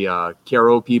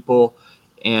Caro people,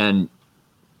 and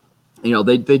they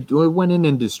went in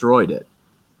and destroyed it.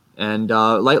 And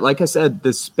like I said,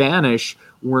 the Spanish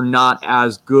were not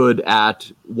as good at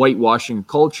whitewashing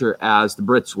culture as the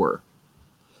Brits were.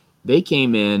 They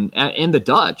came in, and the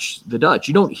Dutch.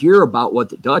 You don't hear about what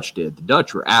the Dutch did. The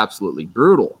Dutch were absolutely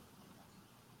brutal.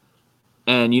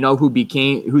 And you know who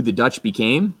the Dutch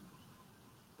became?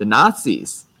 The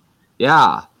Nazis.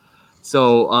 Yeah.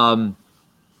 So,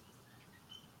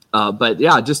 but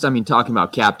yeah, just, I mean, talking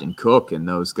about Captain Cook and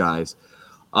those guys.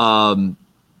 Yeah,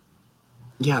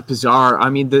 Pizarro. I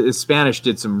mean, the Spanish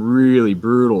did some really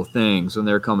brutal things when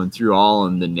they're coming through, all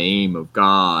in the name of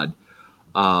God.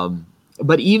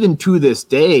 But even to this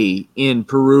day, in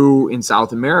Peru, in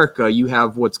South America, you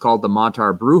have what's called the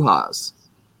Matar Brujas,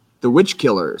 the witch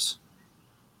killers.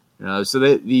 So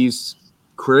that these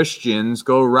Christians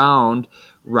go around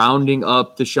rounding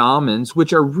up the shamans,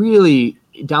 which are really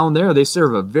down there. They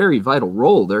serve a very vital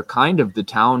role. They're kind of the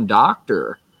town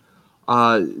doctor.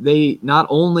 They not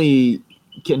only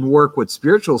can work with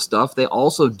spiritual stuff, they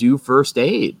also do first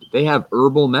aid. They have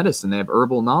herbal medicine. They have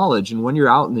herbal knowledge. And when you're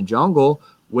out in the jungle,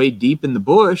 way deep in the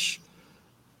bush,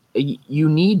 you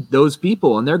need those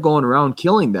people, and they're going around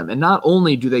killing them. And not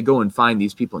only do they go and find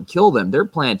these people and kill them, they're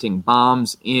planting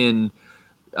bombs in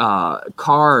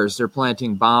cars. They're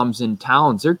planting bombs in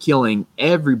towns. They're killing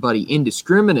everybody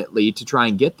indiscriminately to try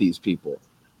and get these people.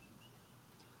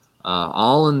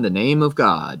 All in the name of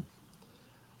God.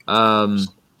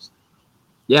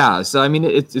 Yeah, so I mean,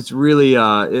 it's really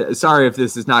sorry if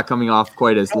this is not coming off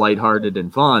quite as lighthearted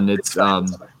and fun. It's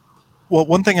Well,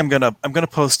 one thing I'm gonna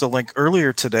post a link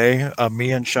earlier today.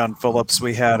 Me and Sean Phillips,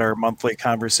 we had our monthly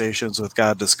conversations with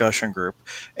God discussion group,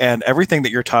 and everything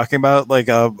that you're talking about, like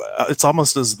it's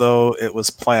almost as though it was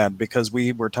planned, because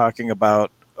we were talking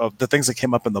about the things that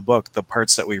came up in the book. The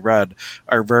parts that we read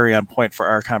are very on point for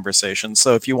our conversation.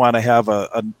 So if you want to have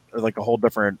a like a whole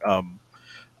different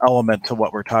element to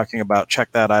what we're talking about,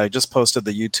 check that out. I just posted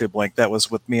the YouTube link. That was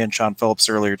with me and Sean Phillips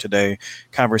earlier today,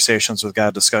 Conversations with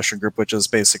God discussion group, which is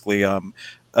basically a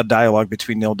dialogue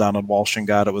between Neil Donald Walsch and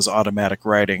God. It was automatic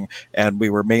writing, and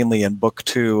we were mainly in book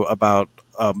 2 about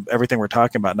everything we're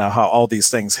talking about now, how all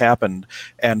these things happened,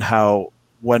 and how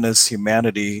when is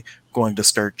humanity going to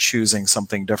start choosing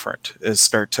something different, is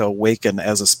start to awaken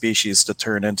as a species to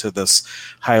turn into this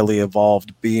highly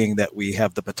evolved being that we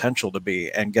have the potential to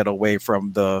be, and get away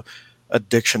from the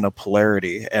addiction of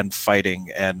polarity and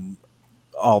fighting and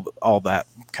all that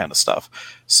kind of stuff.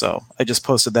 So I just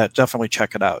posted that. Definitely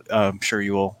check it out. I'm sure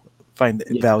you will find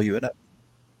value in it.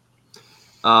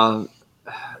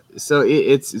 So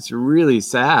it's really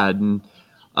sad. And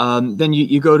then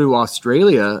you go to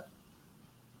Australia,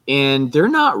 and they're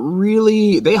not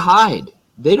really, they hide.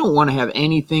 They don't want to have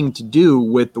anything to do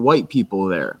with the white people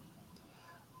there.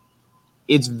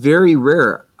 It's very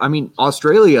rare. I mean,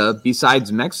 Australia,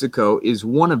 besides Mexico, is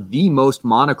one of the most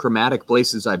monochromatic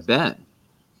places I've been.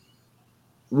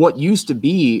 What used to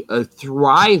be a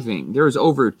thriving, there's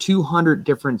over 200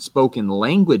 different spoken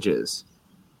languages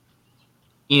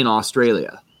in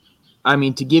Australia. I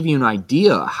mean, to give you an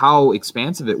idea how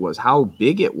expansive it was, how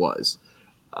big it was,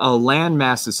 a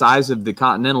landmass the size of the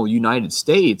continental United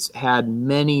States had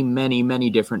many, many, many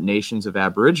different nations of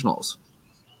Aboriginals.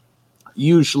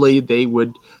 Usually they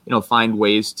would, find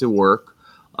ways to work.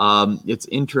 It's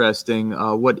interesting.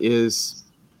 What is,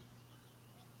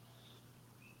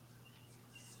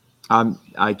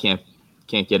 I can't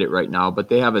get it right now, but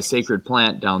they have a sacred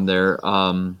plant down there.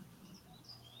 I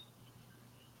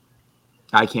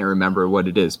can't remember what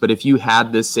it is, but if you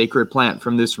had this sacred plant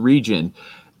from this region,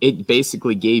 it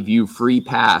basically gave you free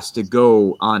pass to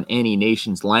go on any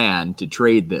nation's land to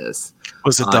trade this.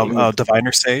 Was it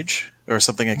diviner sage or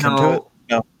something akin to it?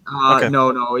 No. Okay.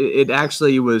 No. It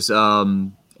actually was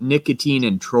nicotine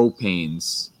and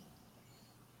tropanes.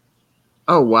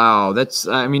 Oh wow, that's.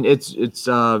 I mean, it's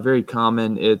very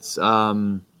common. It's all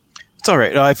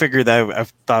right. No, I figured that. I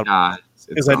thought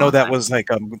because I know that gone. was like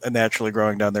naturally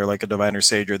growing down there, like a diviner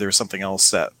sage, or there's something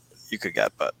else that you could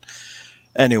get, but.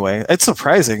 Anyway, it's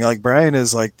surprising. Like Brian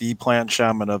is like the plant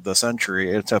shaman of the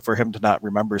century. It's for him to not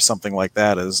remember something like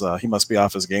that is he must be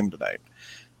off his game tonight.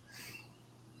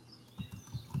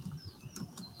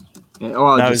 Yeah,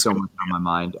 well, now just so much on my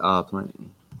mind.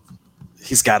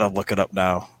 He's got to look it up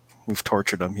now. We've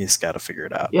tortured him. He's got to figure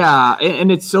it out. Yeah,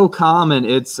 and it's so common.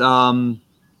 It's not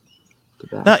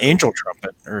angel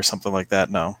trumpet or something like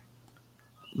that. No.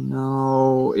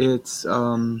 No, it's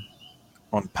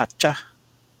Onpacha.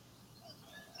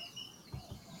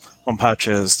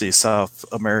 Onpacha is the South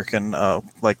American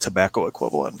like tobacco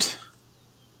equivalent.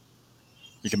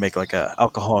 You can make like a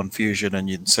alcohol infusion, and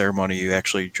in ceremony you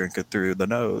actually drink it through the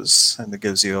nose, and it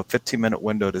gives you a 15-minute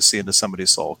window to see into somebody's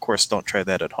soul. Of course, don't try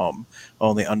that at home.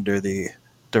 Only under the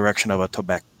direction of a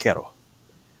tobaquero.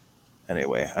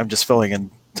 Anyway, I'm just filling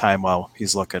in time while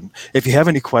he's looking. If you have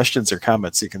any questions or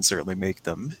comments, you can certainly make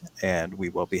them, and we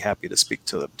will be happy to speak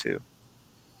to them too.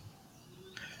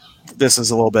 This is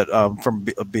a little bit from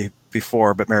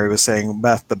before, but Mary was saying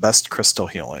meth, the best crystal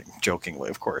healing,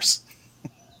 jokingly, of course.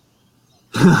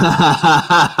 Oh,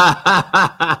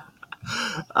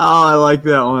 I like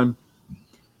that one.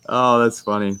 Oh, that's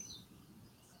funny.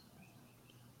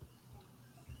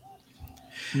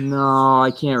 No,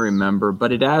 I can't remember,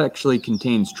 but it actually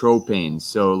contains tropanes.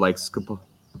 So, like,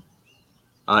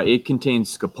 it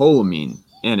contains scopolamine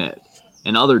in it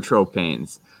and other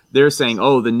tropanes. They're saying,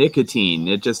 oh, the nicotine,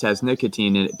 it just has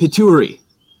nicotine in it.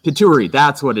 Pituri,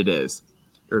 that's what it is.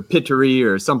 Or pituri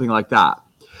or something like that.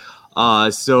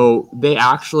 So they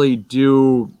actually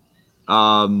do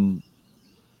a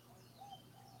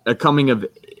coming of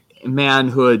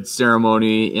manhood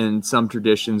ceremony in some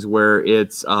traditions where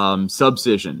it's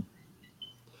subcision.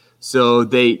 So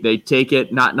they take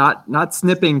it, not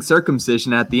snipping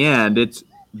circumcision at the end. It's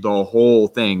the whole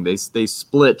thing. They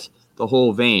split the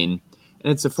whole vein,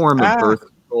 and it's a form of birth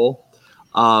control.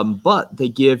 But they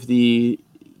give the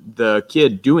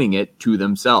kid doing it to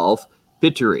themselves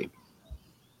pituri.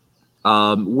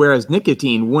 Whereas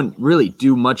nicotine wouldn't really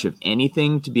do much of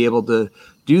anything to be able to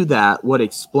do that. What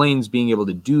explains being able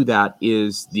to do that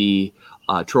is the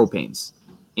tropanes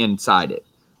inside it.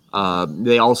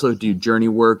 They also do journey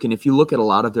work. And if you look at a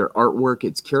lot of their artwork,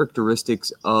 it's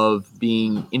characteristics of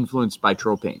being influenced by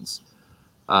tropanes.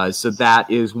 So that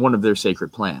is one of their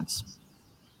sacred plants.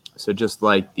 So just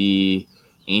like the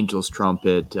angel's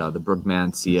trumpet, the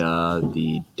brugmansia,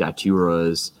 the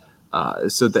daturas,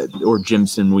 so that, or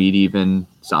Jimson weed, even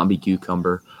zombie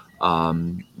cucumber.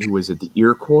 Who was it? The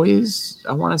Iroquois,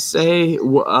 I want to say.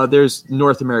 There's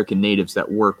North American natives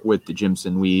that work with the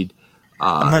Jimson weed.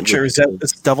 I'm not sure. Is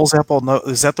devil's apple? No,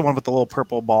 is that the one with the little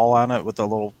purple ball on it with the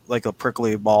little like a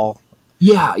prickly ball?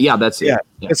 Yeah, that's it. Yeah.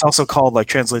 It's also called, like,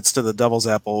 translates to the devil's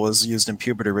apple, was used in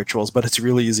puberty rituals, but it's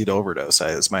really easy to overdose,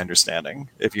 is my understanding.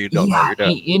 If you don't know, you're done.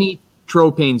 Any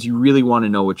tropanes, you really want to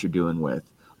know what you're doing with.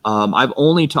 I've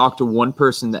only talked to one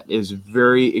person that is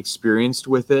very experienced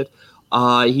with it.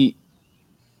 I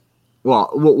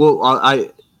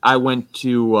went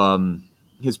to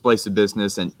his place of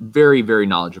business, and very, very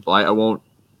knowledgeable. I won't.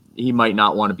 He might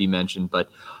not want to be mentioned, but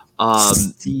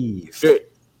Steve.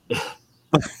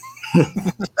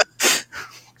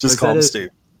 Just call him Steve.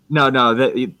 No,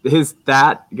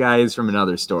 that guy is from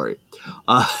another story.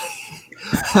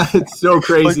 It's so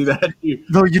crazy that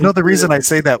the reason I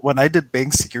say that, when I did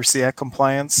Bank Secrecy Act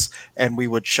compliance and we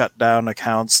would shut down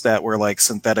accounts that were like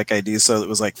synthetic IDs, so it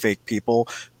was like fake people,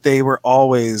 they were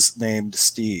always named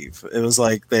Steve. It was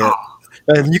like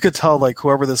and you could tell, like,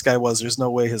 whoever this guy was, there's no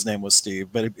way his name was Steve,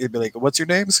 but it'd be like, what's your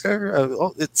name, Scar?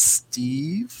 Oh, it's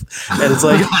Steve. And it's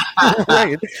like,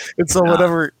 right. And so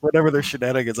whatever their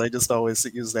shenanigans, I just always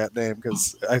use that name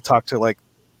because I talked to like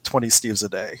 20 Steves a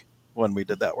day when we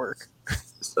did that work.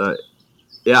 I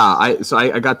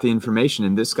got the information,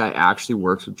 and this guy actually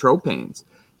works with tropanes.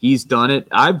 He's done it.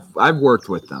 I've worked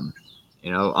with them.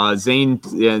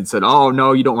 Zane said, "Oh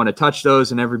no, you don't want to touch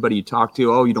those," and everybody you talk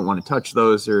to, "Oh, you don't want to touch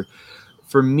those." Or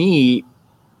for me,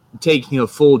 taking a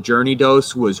full journey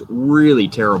dose was really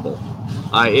terrible.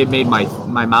 It made my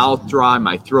mouth dry,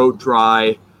 my throat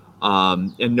dry.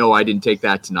 And no, I didn't take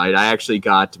that tonight. I actually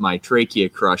got my trachea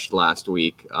crushed last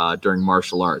week during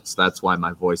martial arts. That's why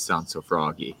my voice sounds so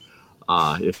froggy,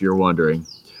 if you're wondering.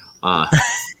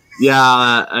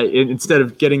 Instead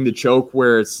of getting the choke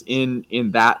where it's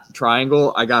in that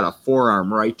triangle, I got a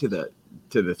forearm right to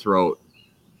the throat.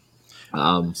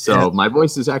 My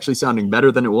voice is actually sounding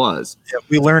better than it was. Yeah,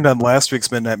 we learned on last week's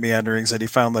Midnight Meanderings that he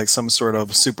found like some sort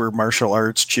of super martial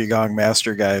arts Qigong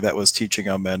master guy that was teaching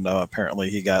him, and apparently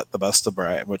he got the best of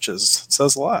Brian, which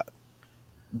says a lot.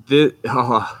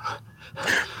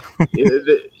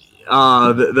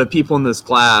 the people in this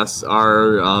class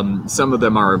are some of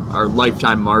them are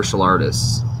lifetime martial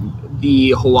artists.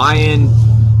 The Hawaiian,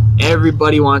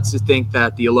 everybody wants to think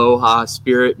that the aloha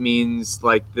spirit means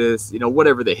like this,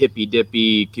 whatever the hippy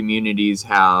dippy communities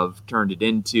have turned it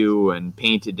into and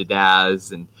painted it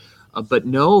as. And but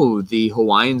no, the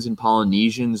Hawaiians and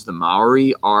Polynesians, the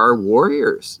Maori, are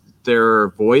warriors. They're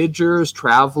voyagers,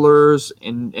 travelers,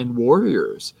 and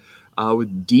warriors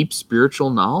with deep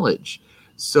spiritual knowledge.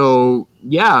 So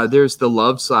yeah, there's the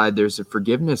love side, there's the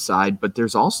forgiveness side, but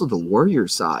there's also the warrior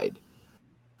side.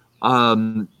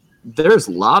 There's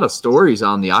a lot of stories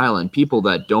on the island. People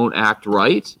that don't act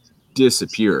right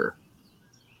disappear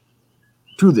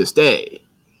to this day.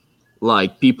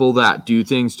 Like people that do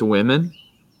things to women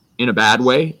in a bad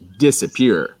way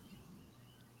disappear.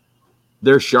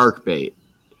 They're shark bait.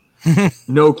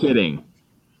 No kidding.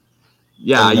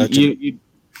 Yeah,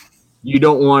 you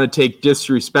don't want to take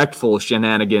disrespectful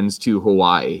shenanigans to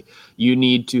Hawaii. You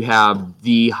need to have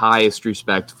the highest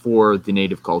respect for the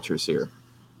native cultures here.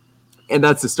 And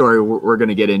that's the story we're going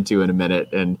to get into in a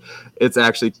minute. And it's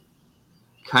actually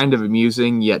kind of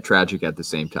amusing yet tragic at the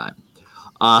same time.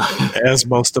 As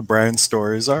most of Brian's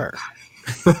stories are.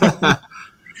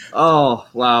 Oh,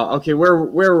 wow. Okay, where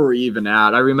were we even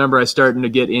at? I remember I started to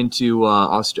get into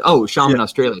shaman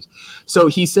Australians. So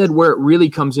he said where it really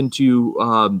comes into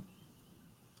where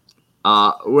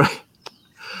the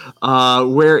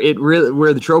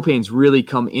tropanes really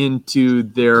come into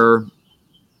their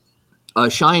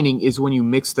shining is when you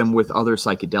mix them with other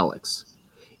psychedelics.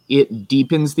 It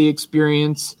deepens the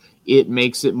experience. It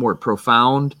makes it more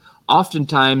profound.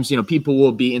 Oftentimes, people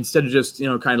will be, instead of just,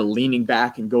 kind of leaning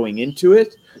back and going into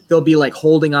it, they'll be like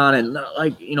holding on and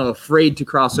like, afraid to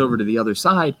cross over to the other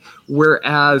side.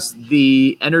 Whereas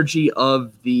the energy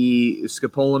of the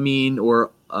scopolamine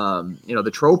or,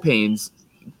 the tropanes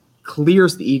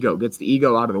clears the ego, gets the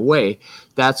ego out of the way.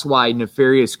 That's why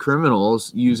nefarious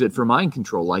criminals use it for mind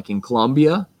control. Like in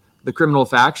Colombia, the criminal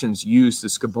factions use the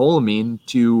scopolamine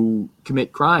to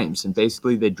commit crimes. And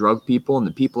basically they drug people, and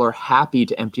the people are happy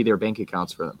to empty their bank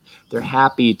accounts for them. They're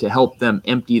happy to help them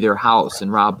empty their house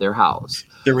and rob their house.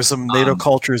 There were some native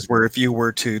cultures where if you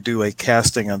were to do a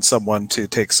casting on someone to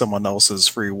take someone else's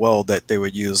free will, that they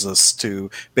would use this to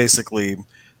basically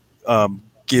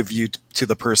give you to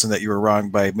the person that you were wronged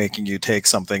by making you take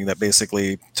something that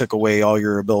basically took away all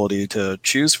your ability to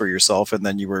choose for yourself, and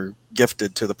then you were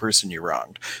gifted to the person you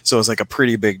wronged. So it's like a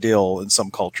pretty big deal in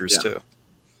some cultures too.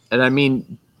 And I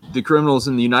mean, the criminals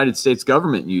in the United States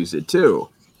government use it too.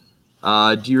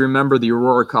 Do you remember the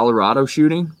Aurora, Colorado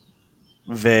shooting?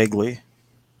 Vaguely.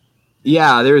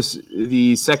 Yeah, there's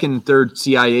the second and third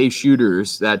CIA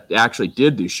shooters that actually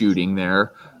did the shooting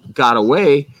there got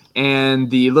away. And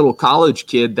the little college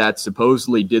kid that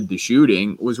supposedly did the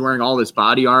shooting was wearing all this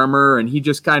body armor. And he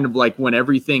just kind of like, when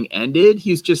everything ended,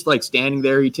 he's just like standing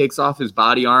there. He takes off his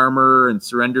body armor and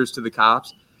surrenders to the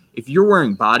cops. If you're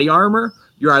wearing body armor,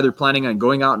 you're either planning on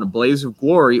going out in a blaze of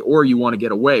glory or you want to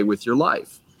get away with your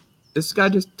life. This guy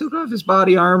just took off his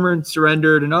body armor and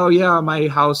surrendered. And, oh, yeah, my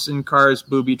house and car is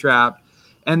booby trapped.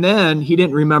 And then he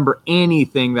didn't remember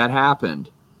anything that happened.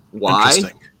 Why?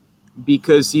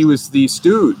 Because he was the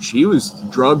stooge. He was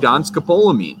drugged on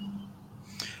scopolamine.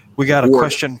 We got a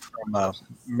question from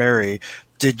Mary.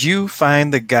 Did you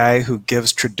find the guy who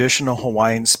gives traditional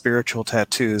Hawaiian spiritual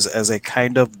tattoos as a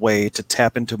kind of way to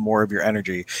tap into more of your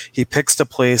energy? He picks the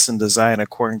place and design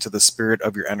according to the spirit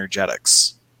of your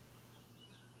energetics.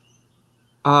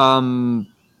 I'm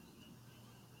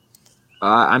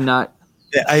not.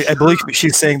 I believe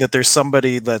she's saying that there's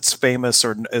somebody that's famous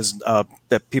or is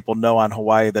that people know on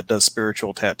Hawaii that does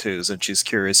spiritual tattoos, and she's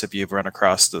curious if you've run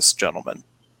across this gentleman.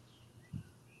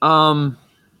 No,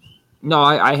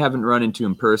 I haven't run into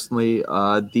him personally.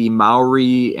 The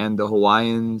Maori and the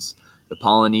Hawaiians, the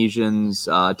Polynesians,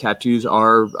 tattoos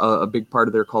are a big part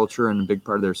of their culture and a big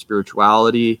part of their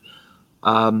spirituality.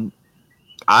 I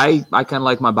kind of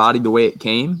like my body the way it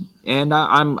came, and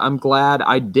I'm glad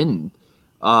I didn't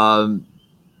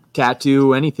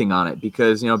tattoo anything on it,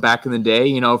 because back in the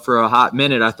day, for a hot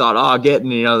minute I thought, getting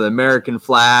the American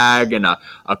flag and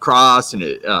a cross and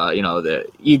the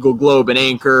Eagle, Globe, and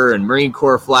Anchor and Marine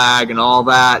Corps flag and all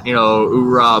that,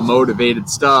 hoorah, motivated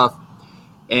stuff.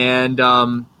 And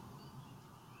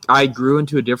I grew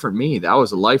into a different me. That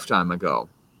was a lifetime ago.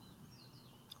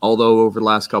 Although over the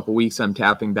last couple of weeks I'm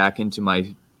tapping back into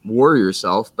my warrior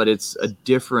self, but it's a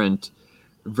different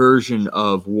version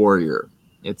of warrior.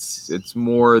 It's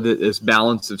more this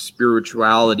balance of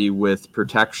spirituality with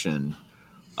protection.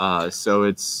 So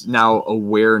it's now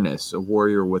awareness, a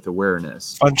warrior with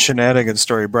awareness. Fun shenanigan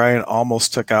story. Brian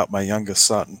almost took out my youngest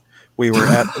son we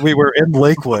were in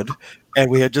Lakewood, and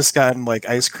we had just gotten like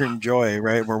ice cream joy,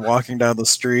 right? We're walking down the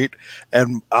street,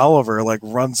 and Oliver like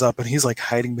runs up, and he's like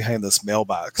hiding behind this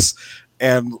mailbox.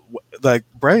 And like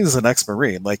Brian's an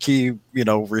ex-Marine, like he,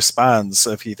 responds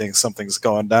if he thinks something's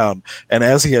going down. And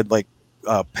as he had like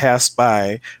passed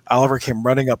by, Oliver came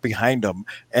running up behind him,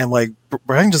 and like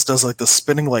Brian just does like the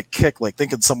spinning like kick, like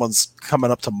thinking someone's coming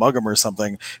up to mug him or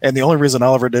something. And the only reason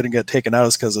Oliver didn't get taken out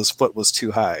is because his foot was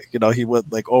too high. He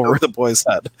went like over the boy's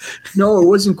head. No, it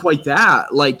wasn't quite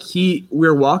that. Like we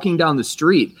were walking down the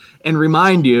street, and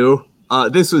remind you,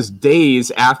 this was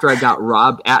days after I got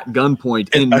robbed at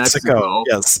gunpoint in Mexico.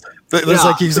 Yes. It was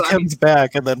like he comes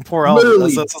back, and then poor Oliver.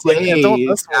 Literally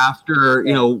days after,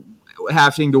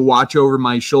 having to watch over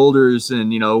my shoulders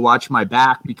and, watch my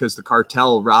back because the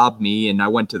cartel robbed me and I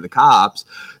went to the cops.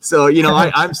 So,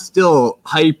 I'm still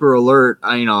hyper alert.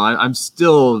 I'm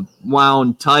still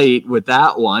wound tight with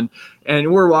that one.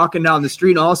 And we're walking down the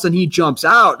street, and all of a sudden he jumps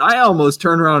out. And I almost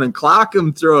turn around and clock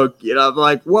him through. I'm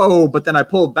like, whoa! But then I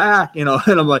pulled back, and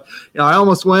I'm like, I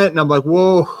almost went, and I'm like,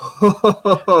 whoa!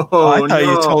 I thought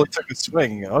you totally took a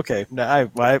swing. Okay,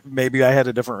 maybe I had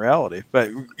a different reality, but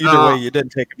either way, you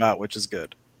didn't take him out, which is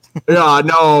good. Yeah,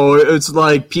 no, it's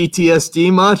like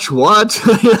PTSD much? What?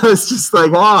 It's just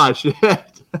like, oh shit.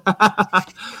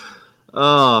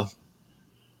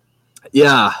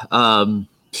 Yeah.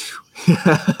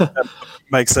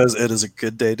 Mike says it is a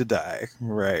good day to die.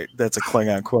 Right. That's a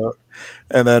Klingon quote.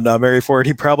 And then Mary Ford,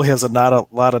 he probably has not a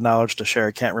lot of knowledge to share.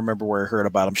 I can't remember where I heard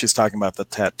about him. She's talking about the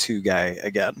tattoo guy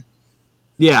again.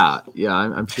 Yeah,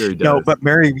 I'm sure he does. No, but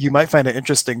Mary, you might find it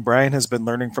interesting. Brian has been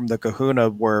learning from the Kahuna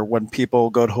where when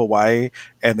people go to Hawaii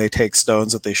and they take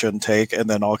stones that they shouldn't take, and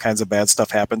then all kinds of bad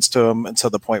stuff happens to them, and to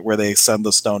the point where they send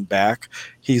the stone back.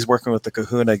 He's working with the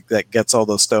Kahuna that gets all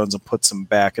those stones and puts them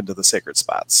back into the sacred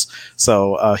spots.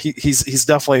 So he's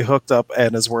definitely hooked up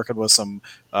and is working with some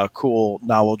cool,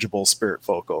 knowledgeable spirit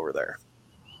folk over there.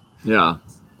 Yeah.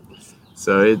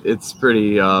 So it's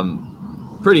pretty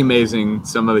amazing,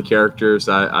 some of the characters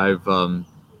I've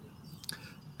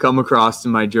come across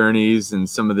in my journeys, and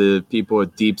some of the people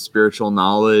with deep spiritual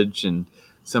knowledge, and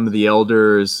some of the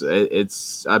elders.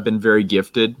 I've been very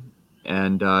gifted,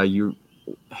 and you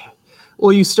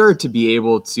start to be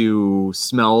able to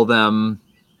smell them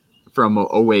from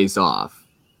a ways off,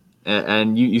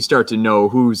 and you start to know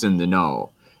who's in the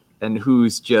know and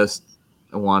who's just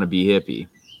a wannabe hippie.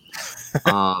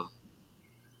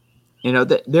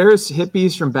 There's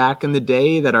hippies from back in the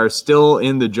day that are still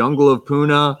in the jungle of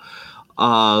Puna,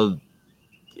 living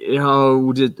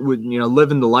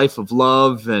the life of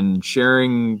love and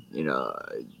sharing,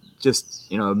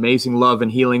 amazing love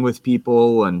and healing with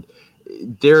people. And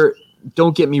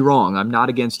don't get me wrong, I'm not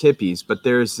against hippies, but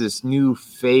there's this new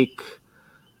fake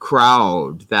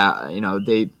crowd that,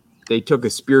 they took a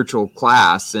spiritual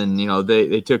class, and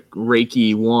they took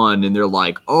Reiki 1, and they're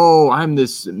like, oh, I'm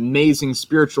this amazing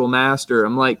spiritual master.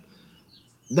 I'm like,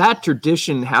 that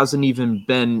tradition hasn't even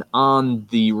been on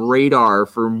the radar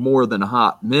for more than a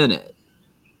hot minute.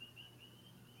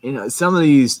 Some of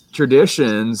these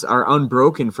traditions are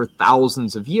unbroken for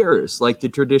thousands of years, like the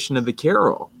tradition of the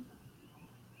Carol.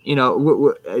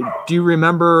 Do you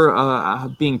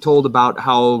remember being told about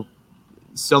how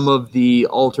some of the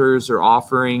altars or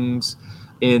offerings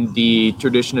in the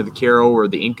tradition of the Carol or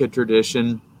the Inca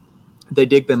tradition, they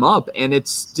dig them up, and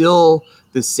it's still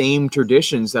the same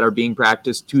traditions that are being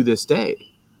practiced to this day?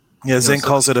 Yeah, Zane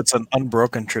calls it's an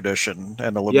unbroken tradition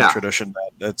and a living tradition.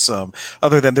 That it's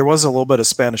other than there was a little bit of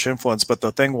Spanish influence, but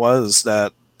the thing was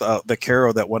that the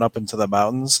Carol that went up into the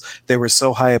mountains, they were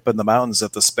so high up in the mountains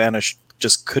that the Spanish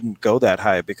just couldn't go that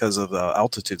high because of the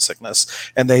altitude sickness.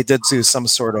 And they did do some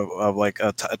sort of like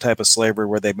a type of slavery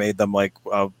where they made them like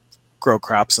grow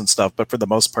crops and stuff. But for the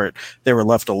most part, they were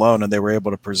left alone, and they were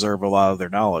able to preserve a lot of their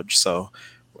knowledge. So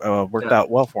worked out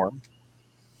well for them.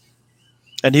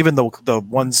 And even the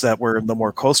ones that were in the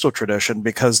more coastal tradition,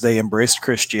 because they embraced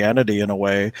Christianity in a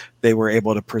way, they were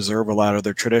able to preserve a lot of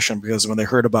their tradition, because when they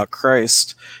heard about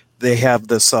Christ, they have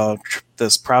this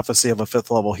this prophecy of a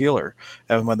 5th level healer.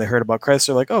 And when they heard about Christ,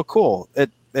 they're like, oh, cool.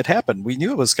 It happened. We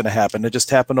knew it was going to happen. It just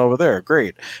happened over there.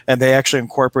 Great. And they actually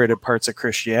incorporated parts of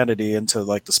Christianity into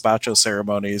like the spacho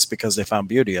ceremonies because they found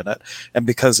beauty in it. And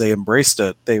because they embraced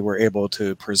it, they were able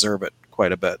to preserve it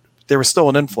quite a bit. There was still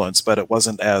an influence, but it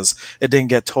didn't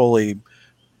get totally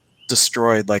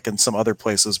destroyed like in some other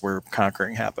places where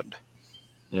conquering happened.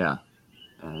 Yeah.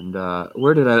 And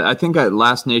where did I think at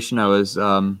Last Nation I was...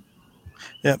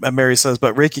 Yeah, and Mary says,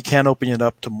 but Reiki can open it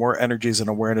up to more energies and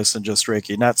awareness than just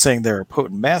Reiki. Not saying there are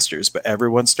potent masters, but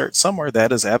everyone starts somewhere.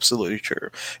 That is absolutely true.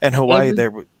 And Hawaii,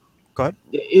 Go ahead.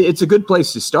 It's a good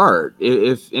place to start.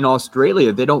 If in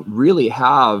Australia, they don't really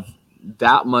have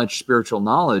that much spiritual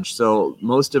knowledge. So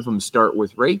most of them start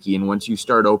with Reiki. And once you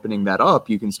start opening that up,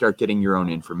 you can start getting your own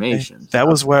information. That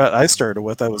was what I started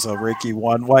with. I was a Reiki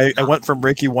 1. Why I went from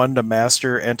Reiki 1 to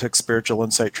Master and took Spiritual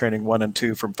Insight Training 1 and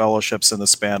 2 from fellowships in the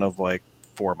span of like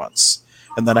 4 months.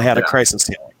 And then I had a crisis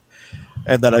healing.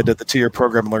 And then I did the 2-year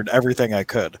program and learned everything I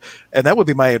could. And that would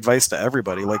be my advice to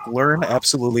everybody. Like, learn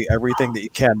absolutely everything that you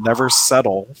can. Never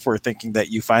settle for thinking that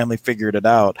you finally figured it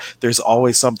out. There's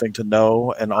always something to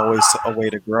know and always a way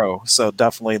to grow. So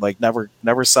definitely, like, never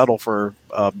settle for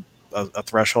a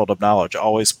threshold of knowledge.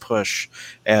 Always push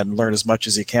and learn as much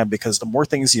as you can, because the more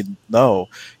things you know,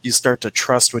 you start to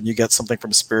trust when you get something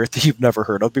from spirit that you've never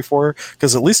heard of before,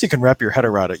 because at least you can wrap your head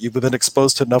around it. You've been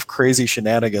exposed to enough crazy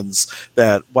shenanigans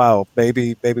that, wow,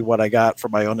 maybe what I got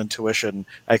from my own intuition,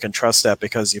 I can trust that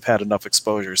because you've had enough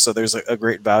exposure. So there's a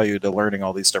great value to learning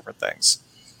all these different things.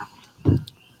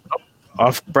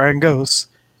 Off Brian goes,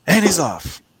 and he's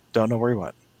off. Don't know where he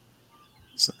went.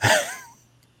 So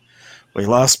we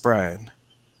lost Brian.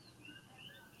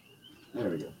 There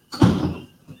we go.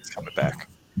 He's coming back.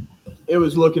 It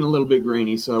was looking a little bit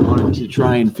grainy, so I wanted to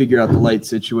try and figure out the light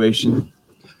situation.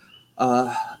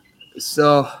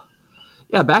 So,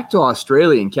 back to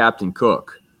Australia and Captain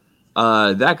Cook.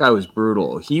 That guy was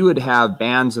brutal. He would have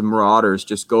bands of marauders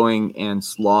just going and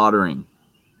slaughtering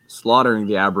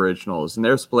the Aboriginals. And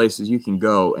there's places you can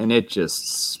go, and it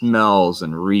just smells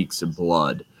and reeks of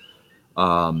blood.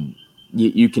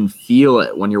 You can feel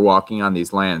it when you're walking on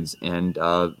these lands. And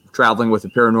traveling with a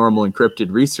paranormal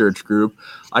encrypted research group,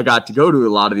 I got to go to a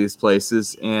lot of these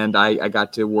places, and I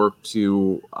got to work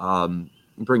to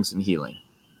bring some healing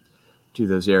to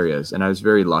those areas. And I was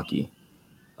very lucky.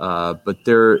 But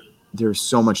there's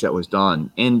so much that was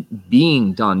done and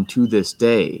being done to this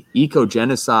day.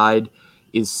 Eco-genocide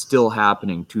is still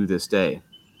happening to this day.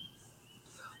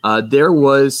 There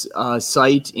was a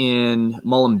site in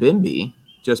Mullumbimby,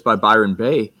 just by Byron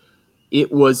Bay.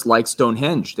 It was like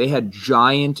Stonehenge. They had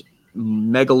giant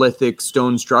megalithic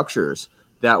stone structures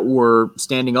that were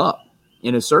standing up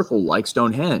in a circle like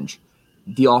Stonehenge.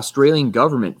 The Australian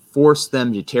government forced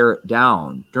them to tear it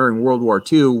down during World War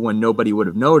II when nobody would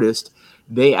have noticed.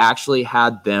 They actually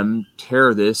had them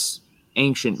tear this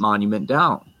ancient monument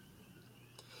down.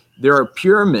 There are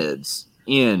pyramids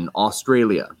in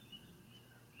Australia,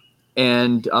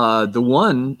 and the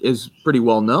one is pretty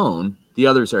well known. The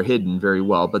others are hidden very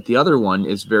well, but the other one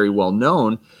is very well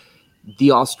known.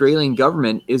 The Australian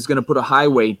government is going to put a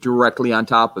highway directly on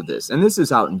top of this, and this is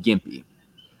out in Gympie.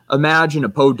 Imagine a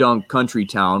podunk country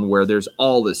town where there's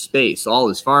all this space, all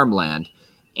this farmland,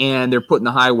 and they're putting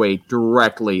the highway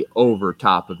directly over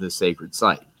top of the sacred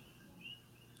site,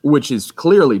 which has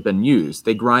clearly been used.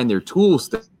 They grind their tools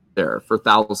there for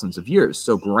thousands of years.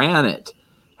 So granite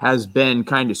has been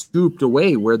kind of scooped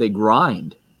away where they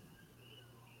grind.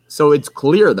 So it's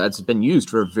clear that's been used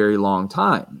for a very long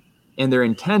time. And they're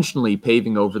intentionally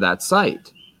paving over that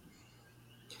site.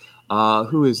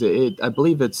 Who is it? I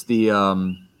believe it's the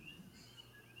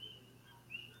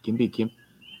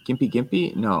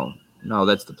Gympie? No,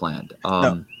 that's the plant.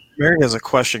 No. Mary has a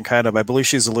question, kind of. I believe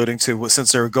she's alluding to,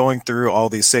 since they're going through all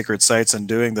these sacred sites and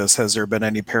doing this, has there been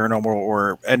any paranormal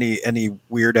or any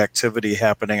weird activity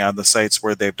happening on the sites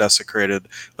where they've desecrated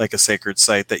like a sacred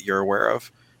site that you're aware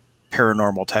of?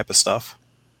 Paranormal type of stuff?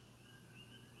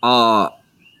 Like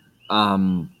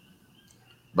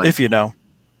if you know.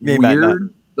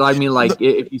 Weird? I mean, like,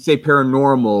 if you say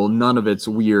paranormal, none of it's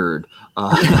weird.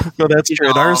 So that's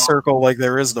true. In our circle, like,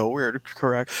 there is no weird,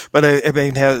 correct? But I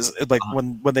mean, has, like,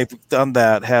 when they've done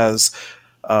that, has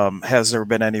there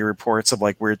been any reports of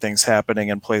like weird things happening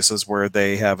in places where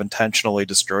they have intentionally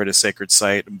destroyed a sacred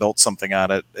site and built something on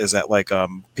it? Is that like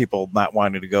people not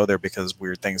wanting to go there because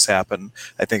weird things happen?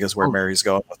 I think is where Mary's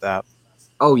going with that.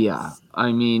 Oh, yeah.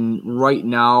 I mean, right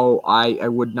now, I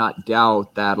would not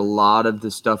doubt that a lot of the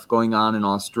stuff going on in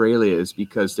Australia is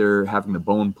because they're having the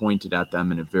bone pointed at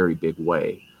them in a very big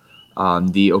way.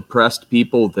 The oppressed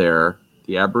people there,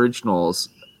 the Aboriginals,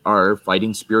 are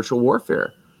fighting spiritual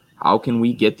warfare. How can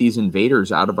we get these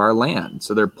invaders out of our land?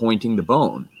 So they're pointing the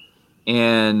bone.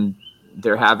 And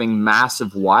they're having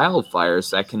massive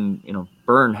wildfires that can,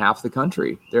 burn half the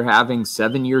country. They're having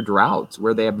 7-year droughts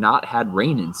where they have not had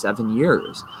rain in 7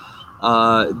 years.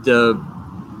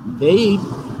 They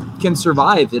can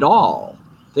survive it all.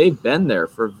 They've been there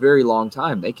for a very long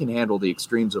time. They can handle the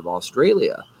extremes of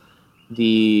Australia.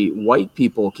 The white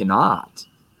people cannot.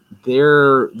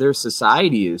 Their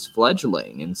society is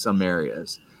fledgling in some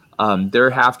areas. They're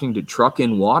having to truck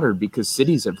in water because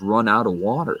cities have run out of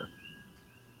water.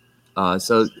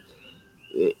 So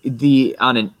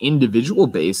on an individual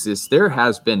basis, there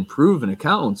has been proven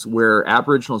accounts where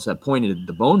Aboriginals have pointed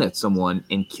the bone at someone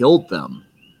and killed them.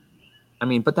 I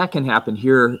mean, but that can happen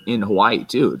here in Hawaii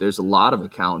too. There's a lot of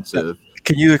accounts of.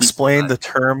 Can you explain the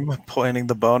term pointing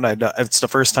the bone? It's the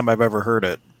first time I've ever heard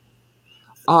it.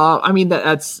 I mean,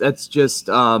 that's just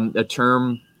a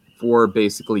term for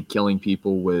basically killing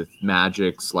people with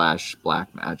magic /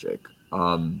 black magic.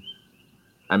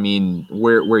 I mean,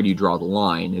 where do you draw the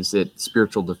line? Is it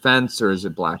spiritual defense or is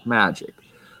it black magic?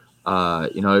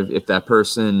 If that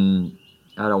person,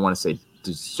 I don't want to say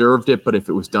deserved it, but if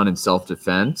it was done in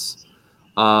self-defense,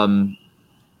 might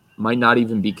not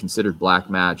even be considered black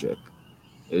magic.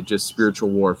 It's just spiritual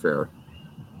warfare.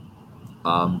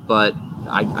 But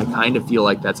I kind of feel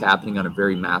like that's happening on a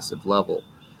very massive level.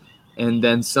 And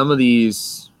then some of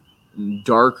these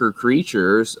darker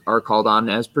creatures are called on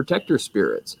as protector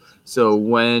spirits. So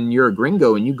when you're a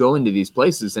gringo and you go into these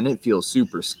places and it feels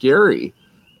super scary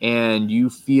and you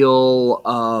feel,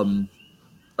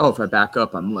 if I back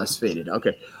up, I'm less faded.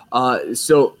 Okay.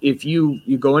 So if you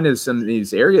go into some of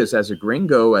these areas as a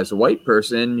gringo, as a white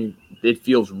person, it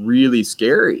feels really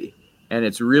scary and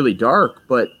it's really dark,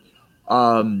 but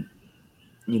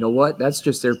you know what? That's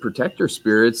just their protector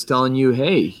spirits telling you,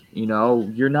 hey,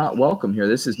 you're not welcome here.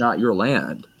 This is not your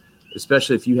land,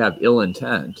 especially if you have ill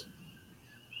intent.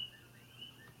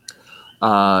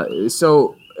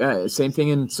 Same thing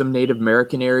in some Native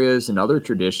American areas and other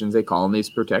traditions. They call them these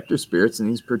protector spirits, and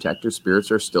these protector spirits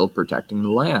are still protecting the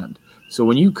land. So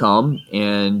when you come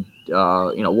and,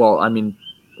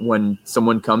 when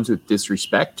someone comes with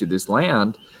disrespect to this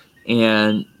land,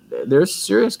 and there's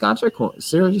serious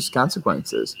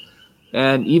consequences.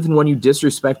 And even when you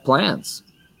disrespect plants,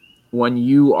 when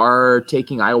you are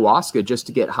taking ayahuasca just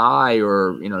to get high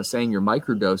or, saying you're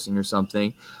microdosing or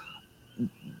something,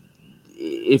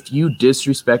 if you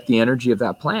disrespect the energy of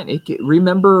that plant,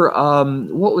 remember,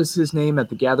 what was his name at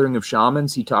the Gathering of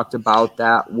Shamans? He talked about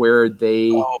that where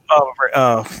they...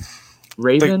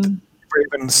 Raven?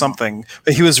 Raven something.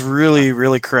 But he was really,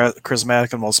 really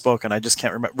charismatic and well-spoken. I just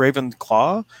can't remember. Raven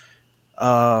Claw?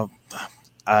 I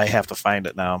have to find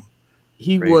it now.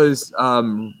 He was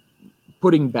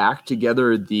putting back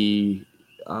together the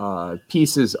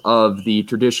pieces of the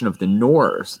tradition of the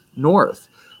North,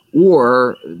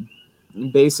 or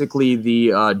basically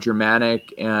the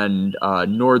Germanic and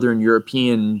Northern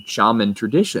European shaman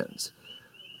traditions.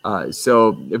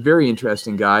 So a very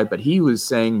interesting guy, but he was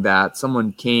saying that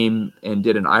someone came and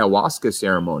did an ayahuasca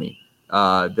ceremony,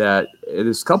 that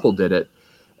this couple did it,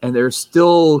 and they're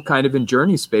still kind of in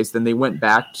journey space. Then they went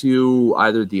back to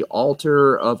either the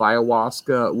altar of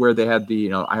ayahuasca where they had the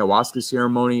ayahuasca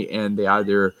ceremony, and they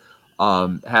either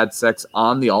had sex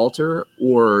on the altar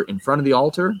or in front of the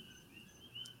altar,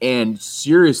 and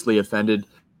seriously offended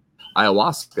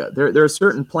ayahuasca. There are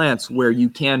certain plants where you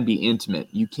can be intimate.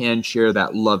 You can share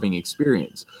that loving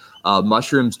experience.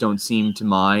 Mushrooms don't seem to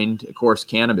mind. Of course,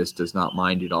 cannabis does not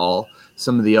mind at all.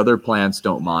 Some of the other plants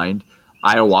don't mind.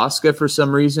 Ayahuasca, for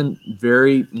some reason,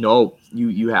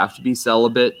 you have to be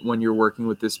celibate when you're working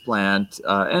with this plant.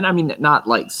 And I mean, not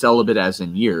like celibate as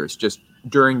in years, just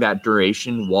during that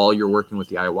duration while you're working with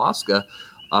the ayahuasca.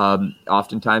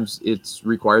 Oftentimes it's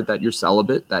required that you're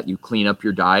celibate, that you clean up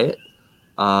your diet.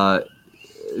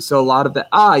 So a lot of that.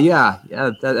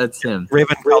 That's him.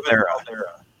 Raven Caldera.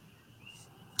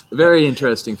 Very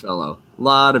interesting fellow. A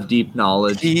lot of deep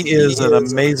knowledge. He is an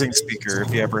amazing speaker.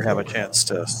 If you ever have a chance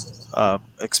to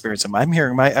experience him, I'm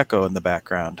hearing my echo in the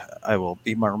background. I will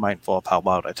be more mindful of how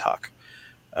loud I talk.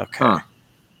 Okay.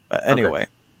 But anyway.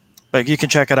 Okay. But you can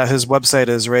check it out. His website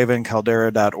is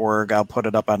ravencaldera.org. I'll put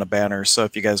it up on a banner, so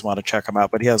if you guys want to check him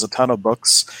out. But he has a ton of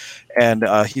books, and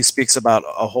he speaks about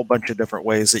a whole bunch of different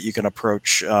ways that you can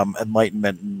approach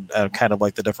enlightenment and kind of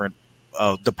like the different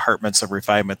departments of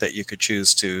refinement that you could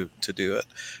choose to do it.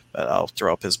 But I'll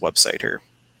throw up his website here.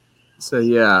 So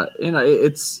yeah,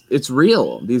 it's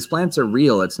real. These plants are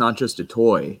real. It's not just a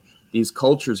toy. These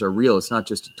cultures are real. It's not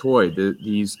just a toy.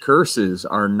 These curses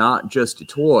are not just a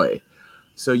toy.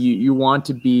 So you want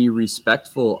to be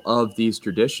respectful of these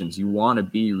traditions. You want to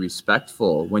be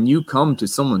respectful. When you come to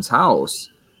someone's house,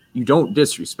 you don't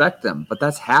disrespect them, but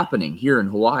that's happening here in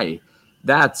Hawaii.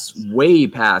 That's way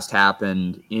past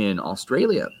happened in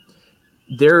Australia.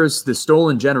 There's the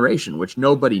stolen generation, which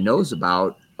nobody knows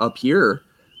about up here.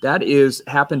 That is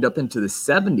happened up into the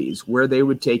 70s, where they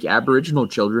would take Aboriginal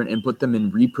children and put them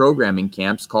in reprogramming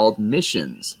camps called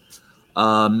missions.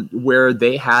 Where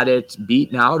they had it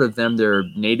beaten out of them, their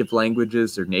native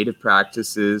languages, their native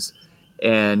practices,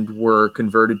 and were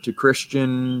converted to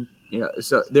Christian.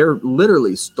 So they're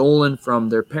literally stolen from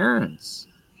their parents.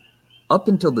 up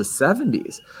until the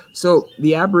 70s. So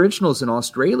the Aboriginals in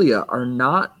Australia are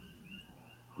not,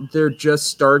 they're just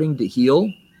starting to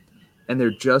heal, and they're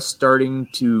just starting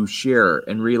to share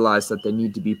and realize that they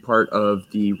need to be part of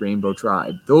the Rainbow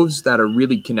Tribe. Those that are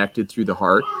really connected through the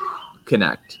heart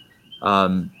connect.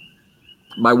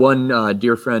 My one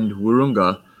dear friend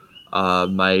Wurunga,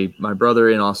 my brother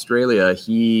in Australia,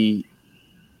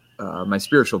 my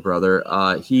spiritual brother,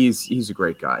 he's a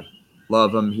great guy.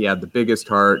 Love him. He had the biggest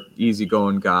heart,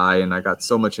 easygoing guy, and I got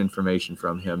so much information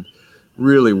from him.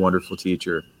 Really wonderful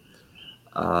teacher.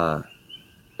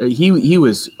 He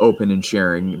was open and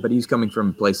sharing, but he's coming from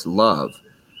a place of love.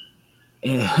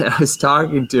 And I was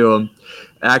talking to him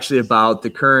actually about the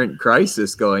current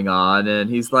crisis going on, and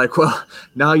he's like, "Well,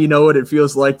 now you know what it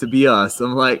feels like to be us."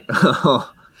 I'm like,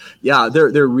 "Oh, yeah."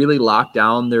 They're really locked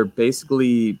down. They're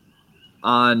basically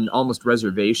on almost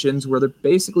reservations where they're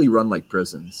basically run like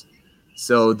prisons.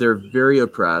 So they're very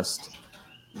oppressed.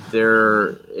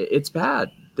 It's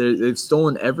bad. They've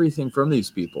stolen everything from these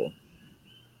people.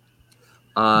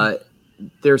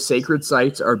 Their sacred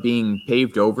sites are being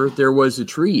paved over. There was a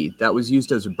tree that was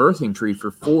used as a birthing tree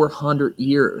for 400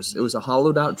 years. It was a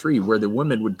hollowed out tree where the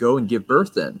women would go and give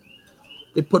birth in.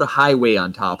 They put a highway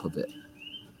on top of it.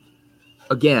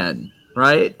 Again,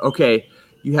 right? Okay,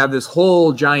 you have this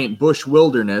whole giant bush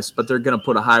wilderness, but they're going to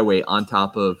put a highway on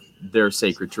top of their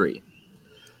sacred tree.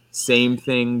 Same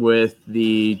thing with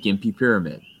the Gympie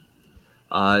Pyramid.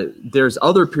 There's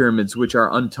other pyramids which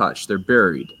are untouched. They're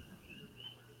buried.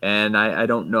 And I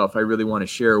don't know if I really want to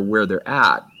share where they're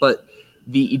at, but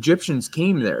the Egyptians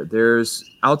came there. There's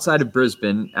outside of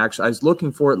Brisbane. Actually, I was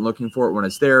looking for it when I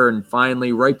was there. And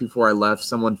finally, right before I left,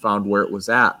 someone found where it was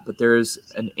at. But there's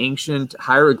an ancient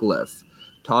hieroglyph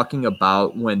talking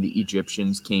about when the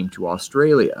Egyptians came to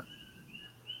Australia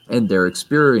and their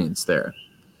experience there.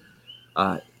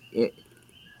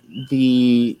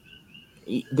 They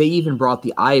even brought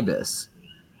the ibis,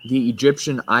 the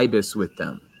Egyptian ibis, with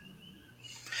them.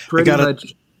 I gotta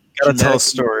tell a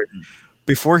story.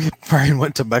 Before Brian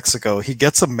went to Mexico, he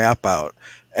gets a map out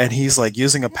and he's like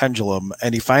using a pendulum,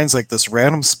 and he finds like this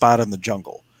random spot in the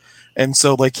jungle. And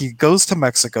so like he goes to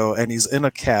Mexico and he's in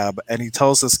a cab and he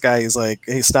tells this guy, he's like,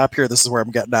 "Hey, stop here. This is where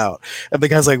I'm getting out." And the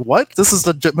guy's like, "What? This is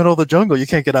the middle of the jungle. You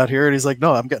can't get out here." And he's like,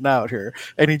 "No, I'm getting out here."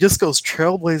 And he just goes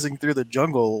trailblazing through the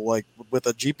jungle, like with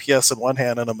a GPS in one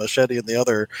hand and a machete in the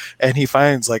other. And he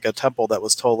finds like a temple that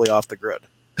was totally off the grid.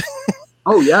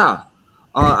 Oh, yeah.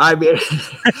 I mean,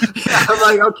 I'm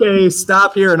like, okay,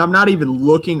 stop here. And I'm not even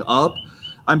looking up.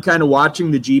 I'm kind of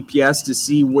watching the GPS to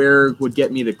see where would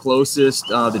get me the closest,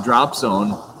 the drop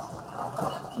zone.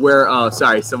 Where,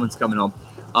 sorry, someone's coming home.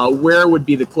 Where would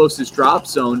be the closest drop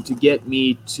zone to get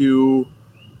me to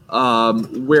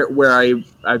where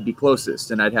I'd be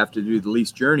closest, and I'd have to do the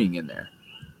least journeying in there.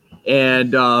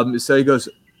 And so he goes,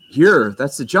 "Here,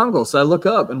 that's the jungle." So I look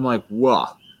up and I'm like, "Whoa,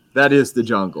 that is the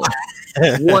jungle."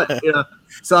 What?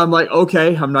 So I'm like,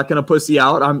 okay, I'm not gonna pussy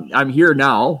out. I'm here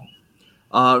now.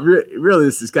 Really,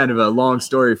 this is kind of a long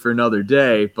story for another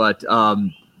day. But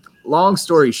long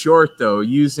story short, though,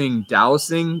 using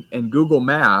dowsing and Google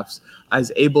Maps, I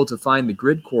was able to find the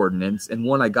grid coordinates. And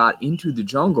when I got into the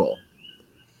jungle,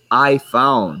 I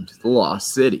found the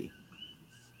Lost City.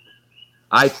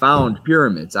 I found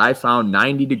pyramids. I found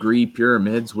 90-degree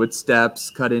pyramids with steps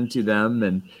cut into them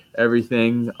and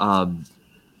everything.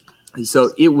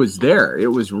 So it was there. It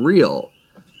was real.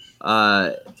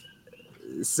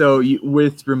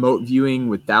 With remote viewing,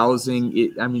 with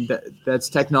dowsing, that's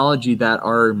technology that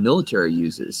our military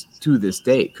uses to this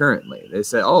day currently. They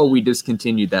say, "Oh, we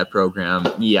discontinued that program."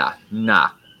 Yeah,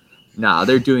 nah.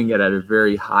 They're doing it at a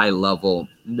very high level.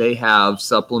 They have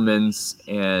supplements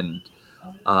and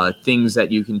things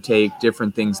that you can take,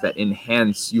 different things that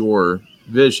enhance your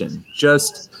vision.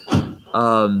 Just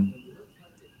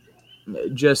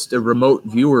a remote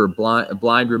viewer,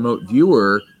 blind remote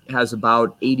viewer, has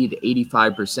about 80 to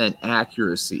 85%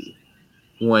 accuracy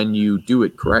when you do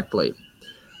it correctly.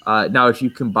 Now, if you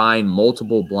combine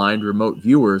multiple blind remote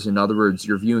viewers, in other words,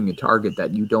 you're viewing a target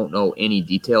that you don't know any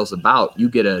details about, you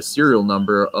get a serial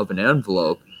number of an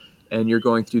envelope, and you're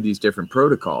going through these different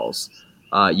protocols.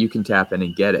 You can tap in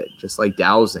and get it, just like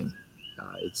dowsing.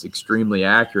 It's extremely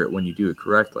accurate when you do it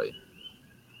correctly.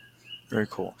 Very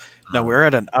cool. Now we're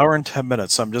at 1 hour and 10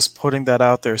 minutes, so I'm just putting that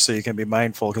out there so you can be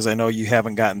mindful, because I know you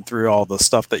haven't gotten through all the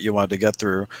stuff that you wanted to get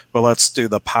through. But let's do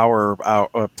the power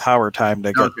time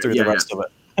to get through the rest of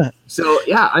it. So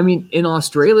in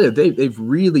Australia, they've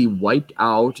really wiped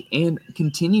out and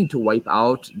continue to wipe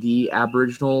out the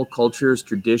Aboriginal cultures,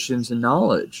 traditions, and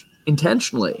knowledge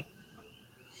intentionally.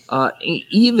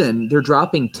 Even they're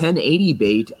dropping 1080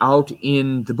 bait out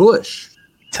in the bush.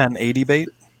 1080 bait?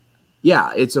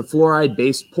 Yeah, it's a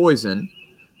fluoride-based poison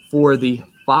for the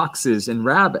foxes and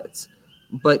rabbits.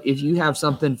 But if you have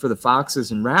something for the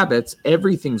foxes and rabbits,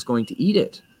 everything's going to eat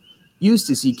it. Used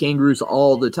to see kangaroos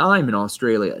all the time in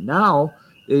Australia. Now,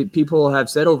 people have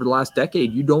said over the last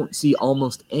decade, you don't see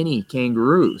almost any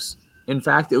kangaroos. In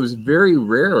fact, it was very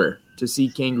rare to see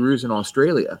kangaroos in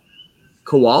Australia.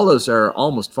 Koalas are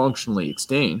almost functionally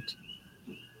extinct.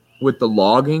 With the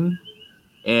logging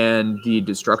and the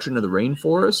destruction of the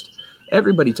rainforest,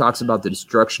 everybody talks about the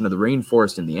destruction of the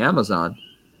rainforest in the Amazon.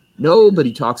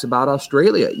 Nobody talks about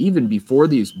Australia. Even before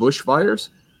these bushfires,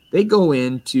 they go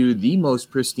into the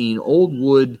most pristine old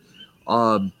wood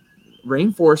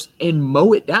rainforest and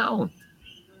mow it down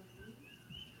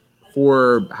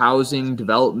for housing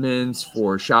developments,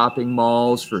 for shopping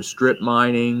malls, for strip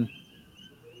mining.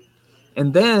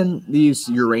 And then these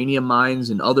uranium mines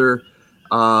and other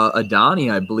Adani,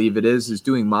 I believe it is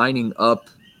doing mining up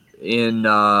in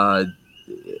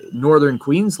northern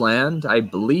Queensland, I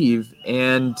believe,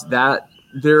 and that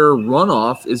their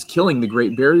runoff is killing the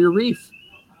Great Barrier Reef.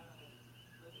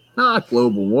 Not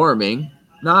global warming,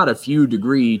 not a few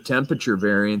degree temperature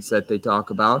variance that they talk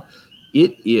about.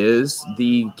 It is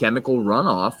the chemical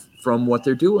runoff from what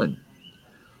they're doing.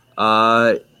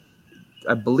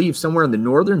 I believe somewhere in the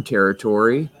Northern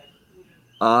Territory,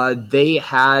 they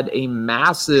had a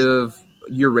massive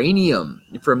uranium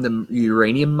from the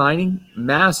uranium mining,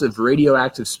 massive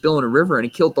radioactive spill in a river, and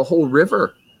it killed the whole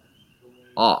river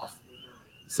off.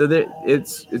 So that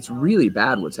it's really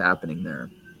bad what's happening there.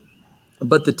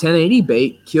 But the 1080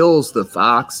 bait kills the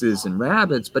foxes and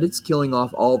rabbits, but it's killing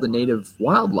off all the native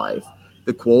wildlife.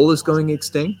 The quoll is going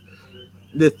extinct.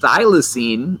 The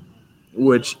thylacine,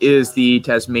 which is the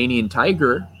Tasmanian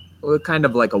tiger, kind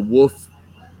of like a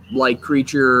wolf-like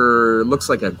creature, looks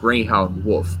like a greyhound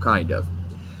wolf, kind of.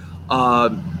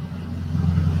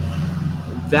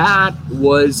 That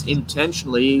was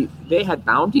intentionally, they had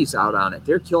bounties out on it.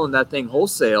 They're killing that thing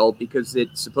wholesale because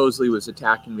it supposedly was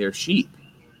attacking their sheep.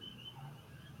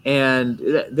 And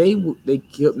they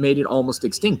made it almost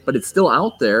extinct, but it's still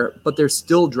out there, but they're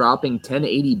still dropping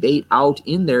 1080 bait out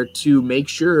in there to make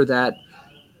sure that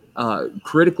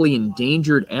critically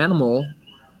endangered animal,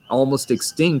 almost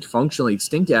extinct, functionally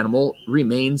extinct animal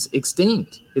remains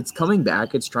extinct. It's coming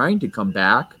back. It's trying to come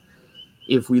back.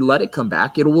 If we let it come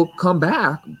back, it will come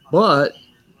back. But,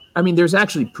 I mean, there's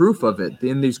actually proof of it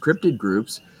in these cryptid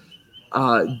groups.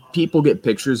 People get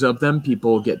pictures of them.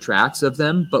 People get tracks of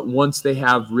them. But once they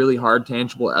have really hard,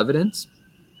 tangible evidence,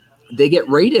 they get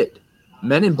raided.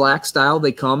 Men in Black style,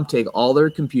 they come, take all their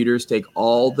computers, take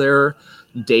all their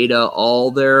data,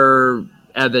 all their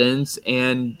evidence,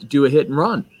 and do a hit and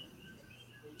run.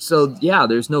 So, yeah,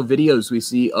 there's no videos we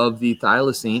see of the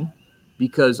thylacine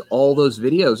because all those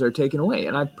videos are taken away.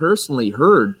 And I personally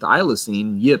heard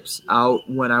thylacine yips out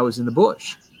when I was in the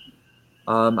bush.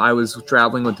 I was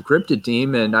traveling with the cryptid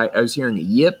team, and I was hearing a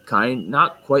yip,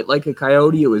 not quite like a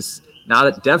coyote. It was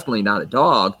definitely not a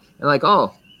dog. And like,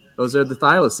 oh, those are the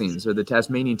thylacines, or the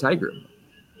Tasmanian tiger.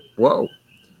 Whoa.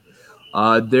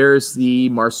 There's the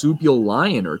marsupial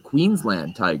lion, or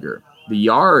Queensland tiger, the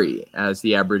Yari, as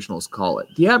the Aboriginals call it.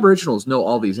 The Aboriginals know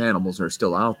all these animals are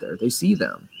still out there. They see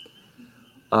them.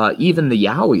 Even the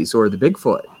Yowies, or the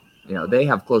Bigfoot, they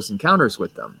have close encounters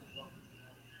with them.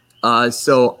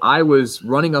 So I was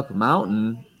running up a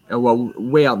mountain,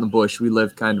 way out in the bush. We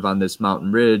lived kind of on this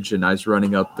mountain ridge, and I was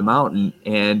running up the mountain,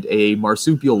 and a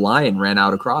marsupial lion ran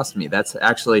out across me. That's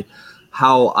actually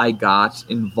how I got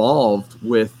involved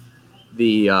with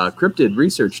the cryptid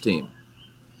research team.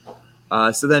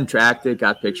 So then tracked it,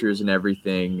 got pictures and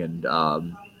everything, and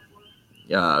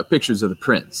pictures of the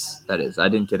prints, that is. I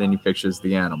didn't get any pictures of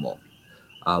the animal.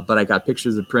 But I got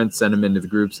pictures of prints, sent them into the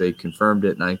groups. They confirmed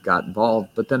it, and I got involved.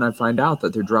 But then I find out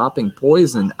that they're dropping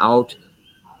poison out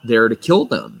there to kill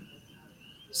them.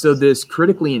 So this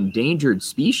critically endangered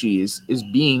species is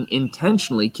being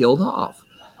intentionally killed off,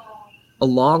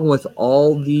 along with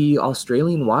all the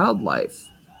Australian wildlife.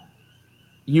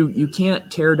 You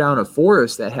can't tear down a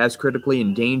forest that has critically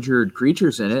endangered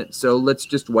creatures in it. So let's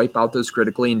just wipe out those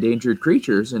critically endangered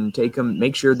creatures and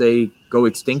make sure they go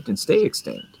extinct and stay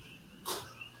extinct.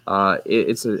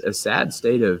 It's a sad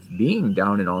state of being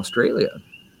down in Australia.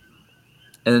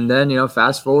 And then,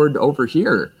 fast forward over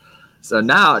here. So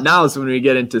now is when we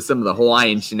get into some of the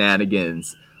Hawaiian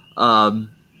shenanigans.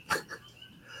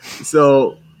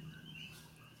 So,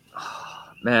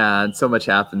 man, so much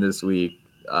happened this week.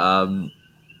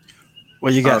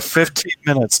 Well, you got 15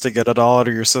 minutes to get it all out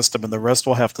of your system, and the rest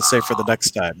we'll have to save for the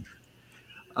next time.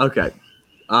 Okay.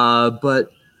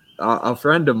 But a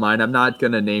friend of mine, I'm not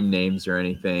going to name names or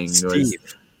anything, was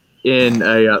Steve. in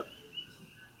a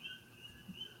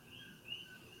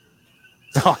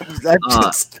No, I'm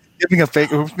just giving a fake.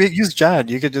 Use John.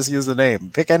 You could just use the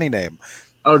name. Pick any name.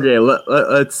 okay,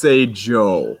 let's say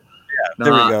Joe.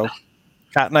 There we go.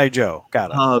 Cotton Eye Joe.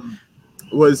 Got it.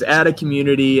 Was at a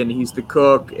community, and he's the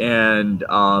cook, and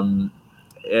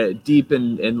deep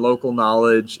in local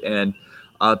knowledge, and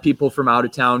people from out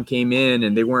of town came in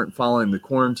and they weren't following the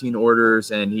quarantine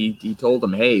orders, and he told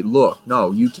them, hey, look,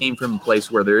 no, you came from a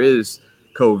place where there is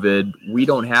COVID. We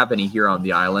don't have any here on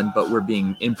the island, but we're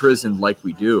being imprisoned like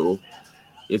we do.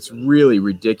 It's really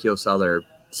ridiculous how they're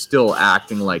still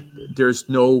acting like there's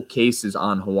no cases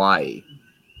on Hawaii.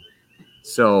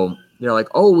 So they're like,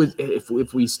 oh,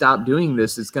 if we stop doing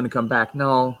this, it's going to come back.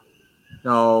 No.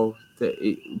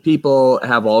 People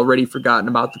have already forgotten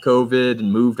about the COVID and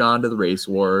moved on to the race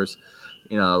wars.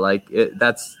 You know, like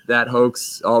that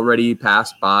hoax already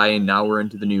passed by, and now we're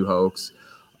into the new hoax.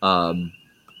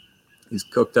 These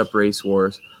cooked up race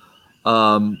wars.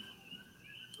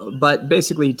 But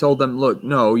basically he told them, look,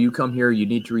 no, you come here, you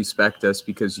need to respect us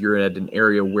because you're at an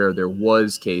area where there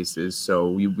was cases.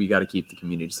 So we got to keep the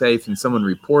community safe. And someone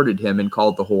reported him and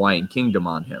called the Hawaiian Kingdom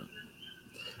on him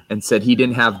and said he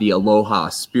didn't have the aloha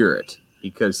spirit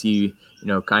because he,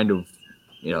 kind of,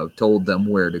 told them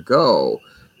where to go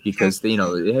because they,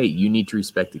 hey, you need to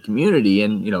respect the community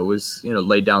and, was,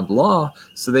 laid down the law.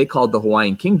 So they called the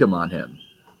Hawaiian Kingdom on him.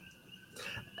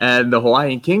 And the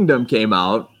Hawaiian Kingdom came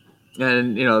out.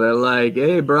 And, they're like,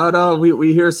 hey, brother,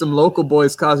 we hear some local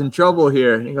boys causing trouble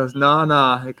here. And he goes,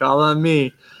 no, they call on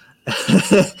me.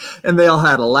 And they all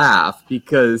had a laugh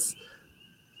because,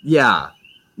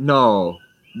 no,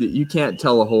 you can't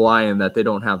tell a Hawaiian that they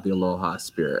don't have the aloha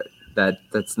spirit.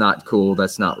 That's not cool.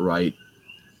 That's not right.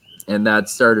 And that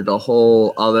started a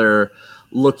whole other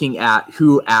looking at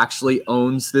who actually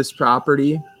owns this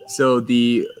property. So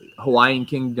the Hawaiian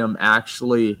Kingdom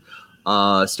actually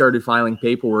started filing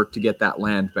paperwork to get that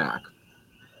land back.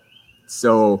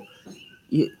 So,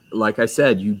 like I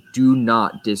said, you do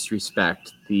not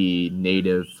disrespect the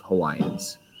native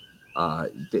Hawaiians.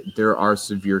 There are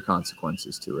severe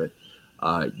consequences to it.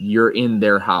 You're in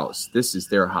their house. This is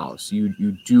their house.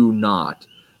 You do not,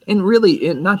 and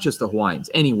really, not just the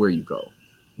Hawaiians. Anywhere you go,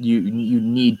 you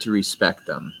need to respect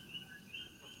them.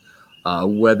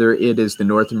 Whether it is the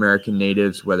North American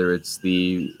natives, whether it's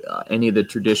the any of the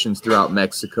traditions throughout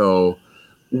Mexico,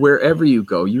 wherever you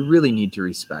go, you really need to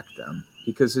respect them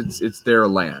because it's their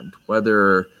land.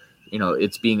 Whether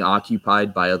it's being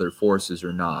occupied by other forces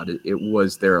or not, it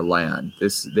was their land.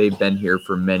 They've been here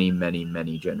for many, many,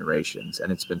 many generations,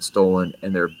 and it's been stolen,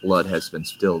 and their blood has been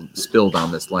spilled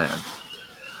on this land.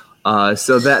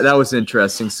 So that was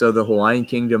interesting. So the Hawaiian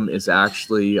Kingdom is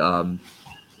actually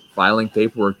filing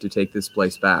paperwork to take this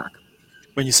place back.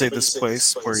 When you say this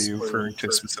place, were you referring to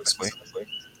specifically?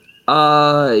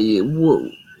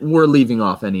 We're leaving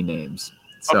off any names.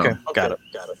 So. Okay, got it.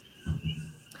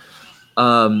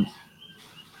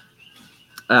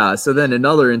 So then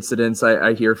another incident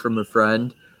I hear from a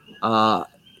friend.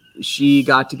 She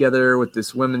got together with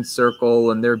this women's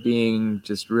circle, and they're being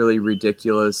just really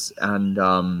ridiculous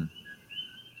and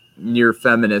near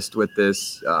feminist with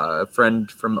this. A friend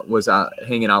was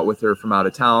hanging out with her from out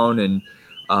of town, and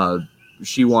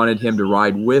she wanted him to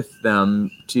ride with them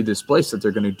to this place that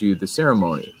they're going to do the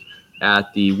ceremony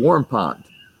at the warm pond.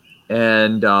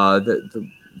 And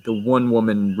the one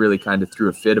woman really kind of threw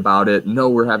a fit about it. No,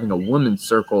 we're having a women's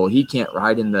circle. He can't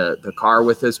ride in the car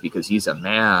with us because he's a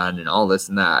man and all this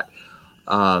and that.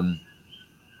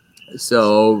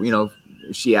 So,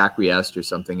 she acquiesced or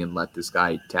something and let this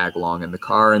guy tag along in the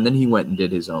car. And then he went and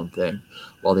did his own thing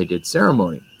while they did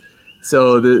ceremony.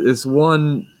 So this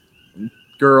one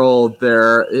girl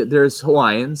there's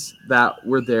Hawaiians that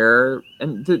were there,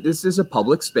 and this is a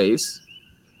public space.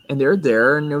 And they're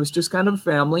there, and it was just kind of a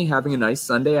family having a nice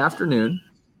Sunday afternoon.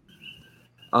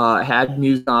 Had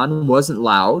music on, wasn't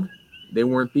loud. They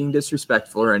weren't being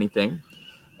disrespectful or anything.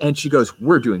 And she goes,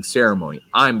 we're doing ceremony.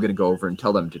 I'm going to go over and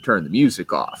tell them to turn the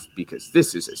music off because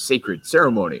this is a sacred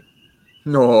ceremony.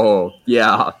 No.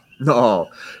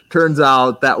 Turns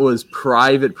out that was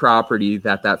private property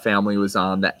that family was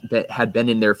on that had been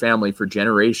in their family for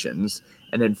generations.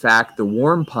 And in fact, the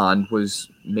warm pond was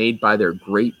made by their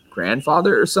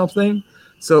great-grandfather or something.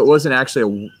 So it wasn't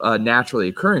actually a naturally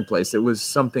occurring place. It was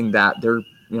something that their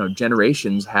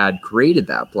generations had created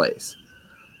that place.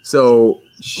 So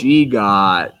she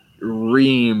got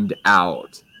reamed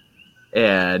out.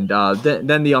 And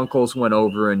then the uncles went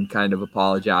over and kind of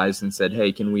apologized and said,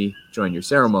 hey, can we join your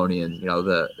ceremony? And,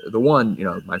 the one,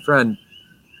 my friend,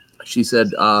 she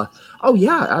said, "Oh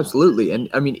yeah, absolutely." And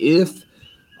I mean, if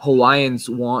Hawaiians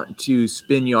want to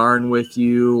spin yarn with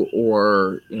you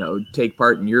or take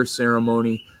part in your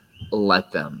ceremony,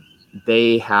 let them.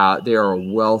 They are a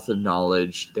wealth of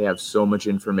knowledge. They have so much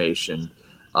information.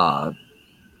 Uh,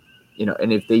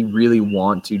 and if they really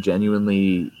want to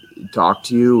genuinely talk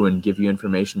to you and give you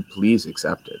information, please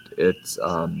accept it. It's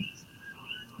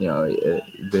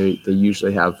they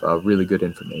usually have really good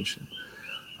information.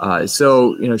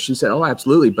 So she said, "Oh,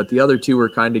 absolutely." But the other two were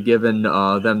kind of giving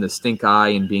them the stink eye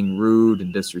and being rude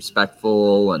and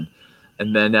disrespectful. And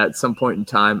then at some point in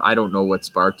time, I don't know what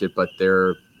sparked it, but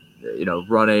they're,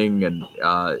 running. And,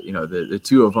 the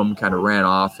two of them kind of ran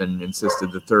off and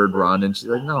insisted the third run. And she's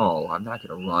like, "No, I'm not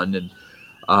going to run." And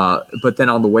but then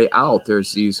on the way out,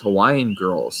 there's these Hawaiian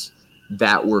girls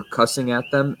that were cussing at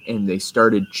them, and they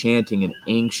started chanting an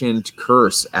ancient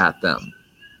curse at them.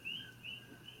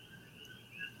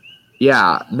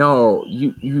 Yeah, no,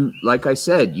 you like I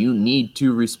said, you need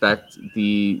to respect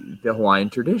the Hawaiian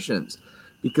traditions,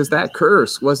 because that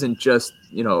curse wasn't just,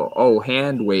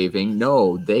 hand waving.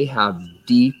 No, they have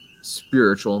deep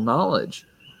spiritual knowledge.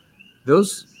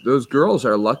 Those girls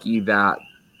are lucky that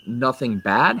nothing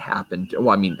bad happened.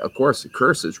 Well, I mean, of course, the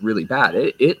curse is really bad.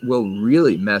 It will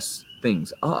really mess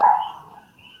things up.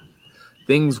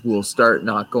 Things will start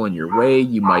not going your way.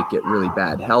 You might get really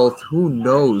bad health. Who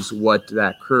knows what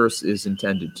that curse is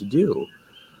intended to do?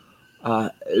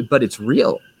 But it's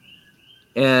real.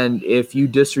 And if you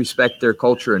disrespect their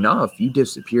culture enough, you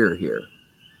disappear here.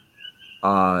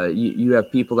 You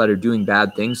have people that are doing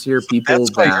bad things here. People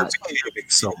That's why that you're behaving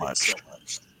so much.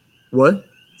 What?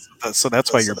 So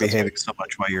that's why you're behaving so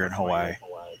much while you're in Hawaii.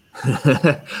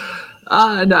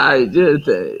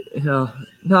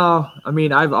 No. I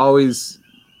mean, I've always.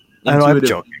 I know, I'm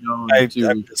joking. I'm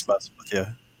just messing with you.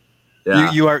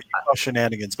 Yeah. You call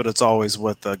shenanigans, but it's always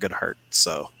with a good heart.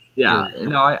 So yeah,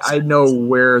 I know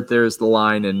where there's the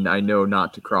line, and I know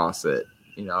not to cross it.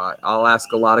 I'll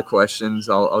ask a lot of questions.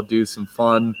 I'll do some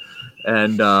fun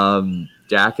and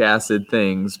jackacid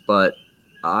things, but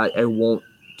I won't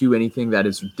do anything that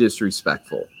is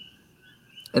disrespectful.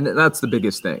 And that's the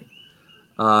biggest thing.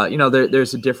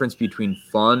 There's a difference between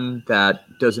fun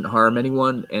that doesn't harm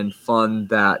anyone and fun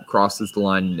that crosses the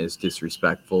line and is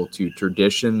disrespectful to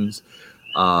traditions,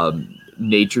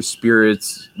 nature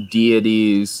spirits,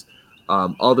 deities,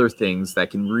 other things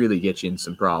that can really get you in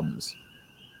some problems.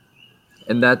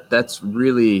 And that's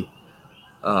really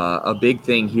a big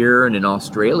thing here and in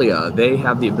Australia. They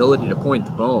have the ability to point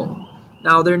the bone.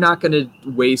 Now, they're not going to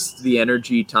waste the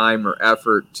energy, time, or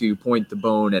effort to point the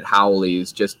bone at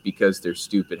haoles just because they're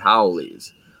stupid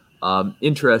haoles.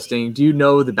 Interesting. Do you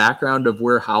know the background of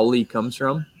where haole comes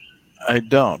from? I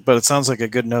don't, but it sounds like a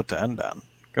good note to end on.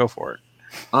 Go for it.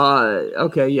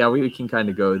 Okay, yeah, we can kind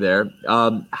of go there.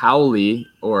 Haole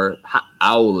or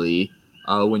haole,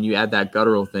 when you add that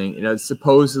guttural thing,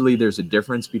 supposedly there's a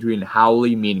difference between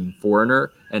haole meaning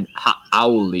foreigner and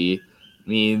haole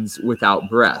means without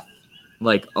breath.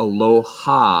 Like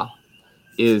aloha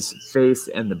is face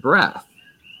and the breath,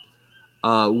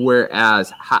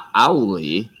 whereas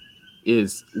ha'auli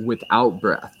is without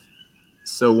breath.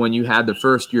 So when you had the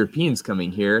first Europeans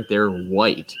coming here, they're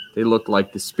white. They look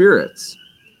like the spirits.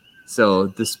 So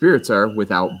the spirits are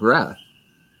without breath.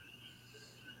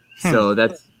 So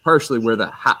that's partially where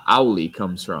the ha'auli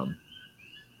comes from.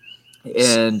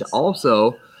 And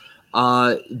also,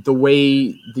 the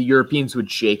way the Europeans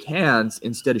would shake hands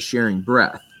instead of sharing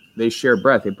breath. They share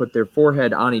breath. They put their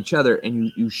forehead on each other,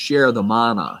 and you share the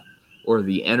mana or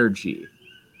the energy.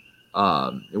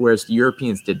 Whereas the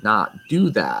Europeans did not do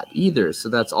that either. So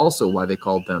that's also why they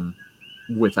called them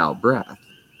without breath.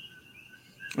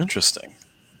 Interesting.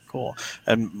 Cool.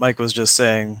 And Mike was just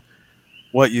saying,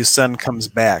 what you send comes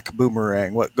back,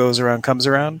 boomerang. What goes around comes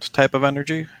around type of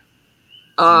energy?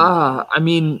 I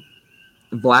mean,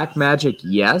 black magic,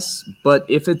 yes, but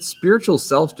if it's spiritual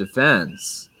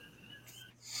self-defense,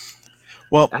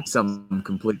 well, that's something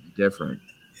completely different.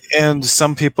 And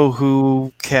some people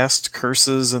who cast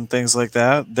curses and things like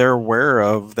that, they're aware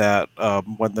of that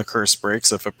when the curse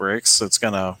breaks, if it breaks, it's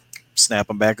going to snap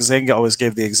them back. Because they always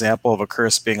gave the example of a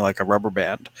curse being like a rubber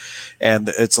band. And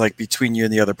it's like between you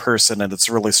and the other person, and it's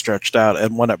really stretched out.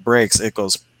 And when it breaks, it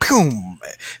goes boom.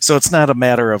 So it's not a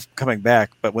matter of coming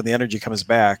back, but when the energy comes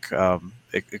back,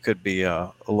 it could be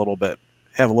have a little bit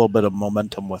of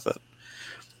momentum with it.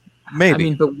 Maybe. I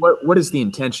mean, but what is the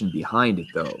intention behind it,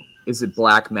 though? Is it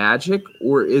black magic,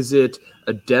 or is it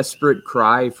a desperate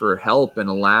cry for help and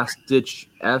a last-ditch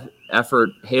effort,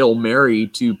 Hail Mary,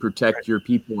 to protect your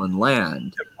people and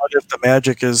land? What if the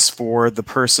magic is for the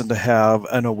person to have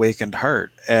an awakened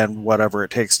heart and whatever it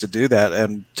takes to do that,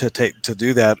 and to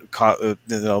do that,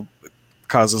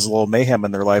 causes a little mayhem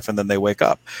in their life, and then they wake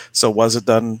up. So was it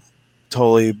done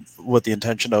totally with the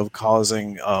intention of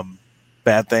causing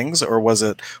bad things, or was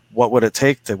it, what would it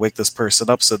take to wake this person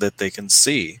up so that they can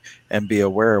see and be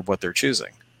aware of what they're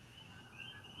choosing?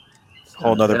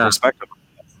 Whole nother perspective.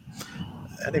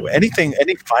 Anyway,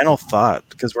 any final thought?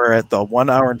 Because we're at the 1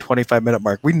 hour and 25-minute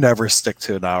mark. We never stick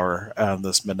to an hour on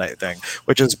this midnight thing,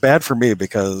 which is bad for me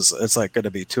because it's like going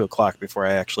to be 2 o'clock before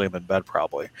I actually am in bed,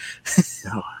 probably.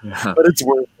 But it's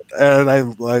worth it. And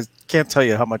I can't tell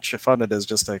you how much fun it is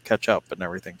just to catch up and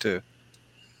everything too.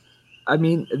 I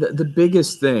mean, the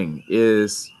biggest thing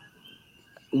is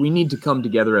we need to come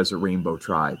together as a rainbow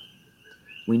tribe.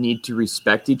 We need to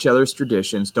respect each other's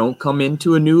traditions. Don't come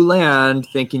into a new land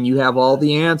thinking you have all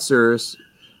the answers.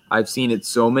 I've seen it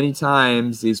so many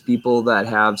times. These people that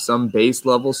have some base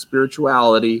level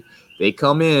spirituality, they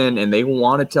come in and they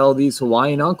want to tell these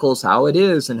Hawaiian uncles how it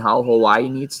is and how Hawaii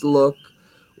needs to look.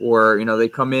 Or, they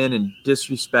come in and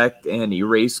disrespect and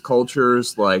erase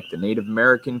cultures like the Native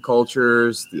American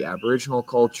cultures, the Aboriginal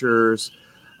cultures,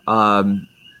 and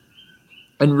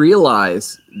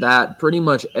realize that pretty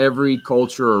much every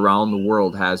culture around the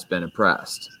world has been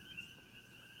oppressed.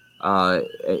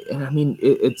 And I mean,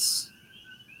 it's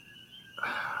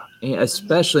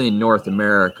especially in North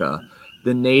America,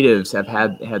 the natives have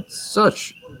had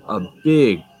such a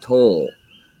big toll,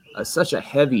 such a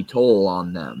heavy toll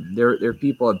on them. Their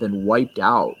people have been wiped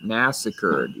out,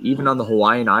 massacred, even on the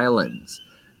Hawaiian Islands.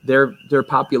 Their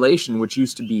population, which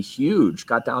used to be huge,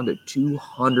 got down to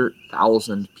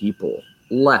 200,000 people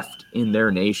left in their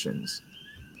nations.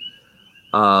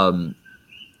 So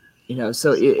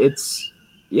it's,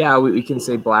 we can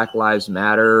say Black Lives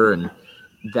Matter and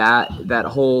that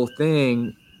whole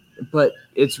thing, but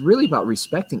it's really about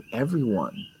respecting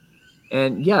everyone.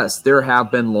 And yes, there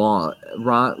have been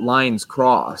lines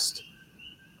crossed,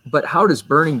 but how does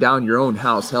burning down your own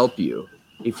house help you?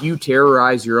 If you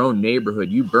terrorize your own neighborhood,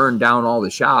 you burn down all the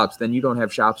shops, then you don't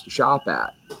have shops to shop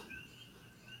at.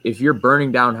 If you're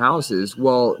burning down houses,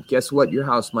 well, guess what? Your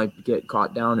house might get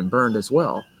caught down and burned as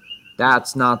well.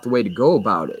 That's not the way to go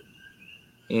about it.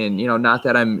 And, not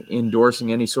that I'm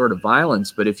endorsing any sort of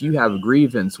violence, but if you have a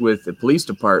grievance with the police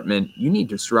department, you need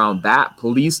to surround that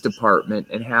police department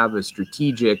and have a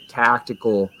strategic,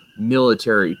 tactical,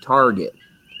 military target.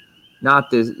 Not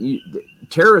this.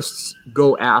 Terrorists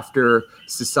go after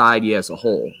society as a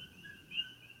whole.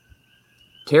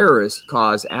 Terrorists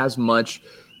cause as much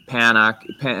panic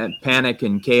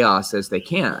and chaos as they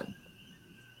can.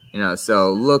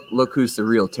 So look who's the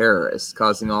real terrorist,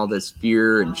 causing all this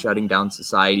fear and shutting down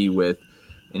society with,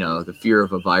 the fear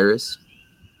of a virus.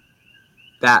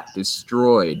 That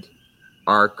destroyed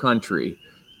our country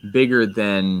bigger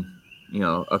than,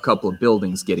 a couple of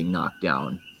buildings getting knocked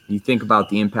down. You think about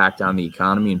the impact on the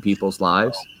economy and people's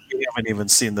lives. We haven't even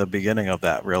seen the beginning of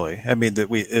that, really. I mean,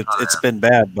 it's been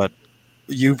bad, but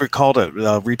you recalled it,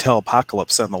 retail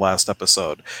apocalypse in the last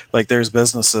episode. Like, there's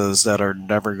businesses that are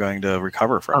never going to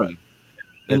recover from it.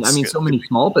 And I mean, so many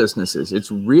small businesses.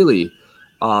 It's really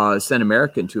sent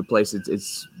America into a place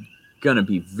it's going to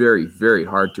be very, very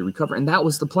hard to recover. And that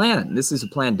was the plan. This is a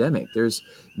pandemic. There's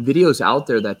videos out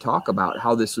there that talk about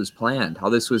how this was planned, how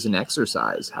this was an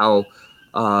exercise, how,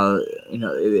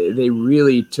 they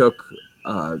really took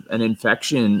an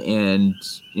infection and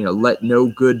let no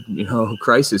good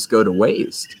crisis go to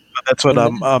waste. That's what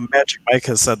Magic Mike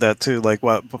has said that too. Like,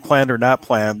 what planned or not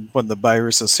planned, when the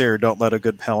virus is here, don't let a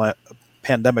good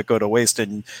pandemic go to waste,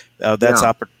 and that's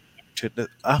opportunity.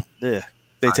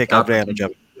 They take advantage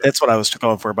of it. That's what I was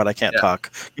going for, but I can't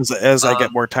talk because as I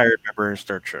get more tired, my brain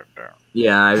starts shutting down.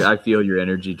 Yeah, I feel your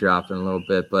energy dropping a little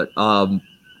bit, but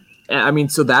I mean,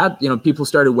 so that, people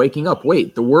started waking up.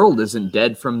 Wait, the world isn't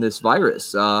dead from this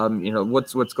virus.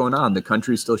 What's going on? The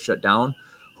country's still shut down.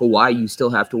 Hawaii, you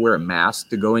still have to wear a mask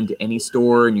to go into any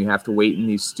store, and you have to wait in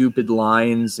these stupid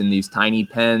lines in these tiny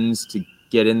pens to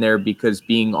get in there because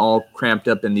being all cramped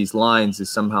up in these lines is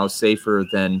somehow safer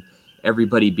than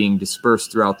everybody being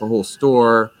dispersed throughout the whole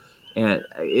store. And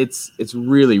it's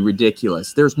really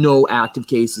ridiculous. There's no active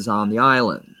cases on the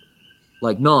island.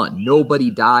 Like, none.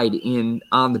 Nobody died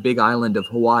on the big island of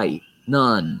Hawaii.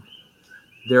 None.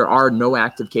 There are no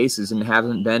active cases and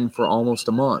haven't been for almost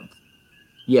a month.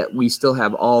 Yet we still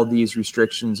have all these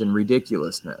restrictions and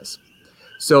ridiculousness.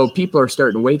 So people are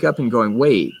starting to wake up and going,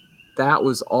 wait, that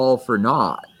was all for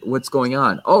naught. What's going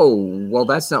on? Oh, well,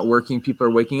 that's not working. People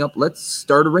are waking up. Let's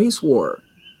start a race war.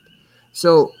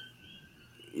 So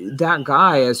that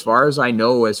guy, as far as I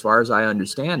know, as far as I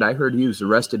understand, I heard he was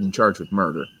arrested and charged with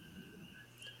murder.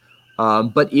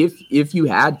 But if you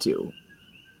had to,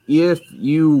 if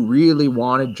you really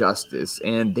wanted justice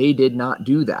and they did not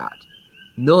do that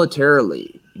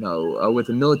militarily, with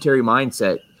a military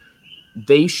mindset,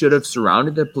 they should have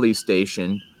surrounded the police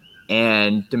station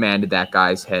and demanded that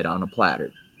guy's head on a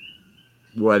platter.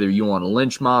 Whether you want a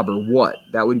lynch mob or what,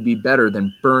 that would be better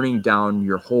than burning down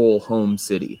your whole home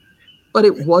city. But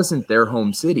it wasn't their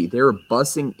home city. They were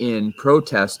bussing in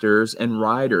protesters and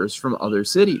rioters from other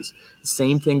cities.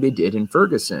 Same thing they did in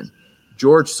Ferguson.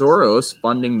 George Soros,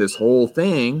 funding this whole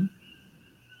thing,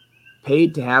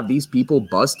 paid to have these people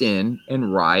bust in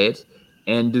and riot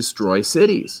and destroy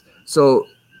cities. So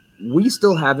we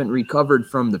still haven't recovered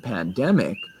from the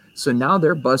pandemic. So now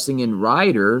they're busing in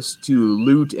rioters to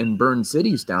loot and burn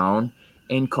cities down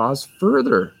and cause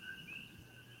further.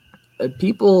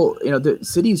 People, the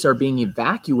cities are being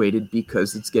evacuated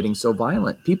because it's getting so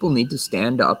violent. People need to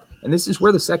stand up. And this is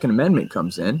where the Second Amendment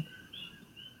comes in.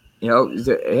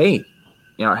 Hey,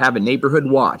 have a neighborhood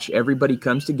watch. Everybody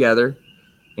comes together,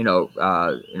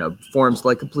 forms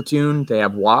like a platoon. They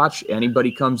have watch.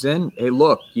 Anybody comes in. Hey,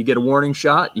 look, you get a warning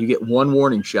shot. You get one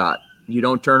warning shot. You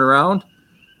don't turn around.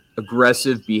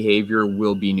 Aggressive behavior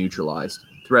will be neutralized.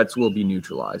 Threats will be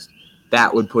neutralized.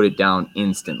 That would put it down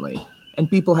instantly. And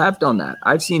people have done that.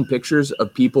 I've seen pictures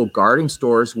of people guarding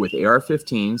stores with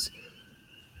AR-15s,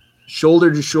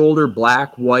 shoulder to shoulder,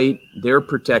 black, white. They're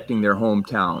protecting their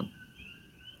hometown.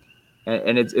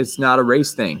 And it's not a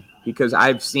race thing, because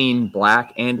I've seen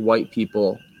black and white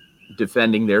people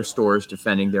defending their stores,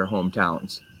 defending their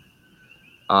hometowns.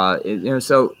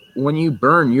 So when you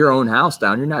burn your own house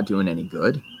down, you're not doing any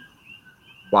good.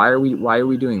 Why are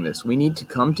we doing this? We need to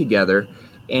come together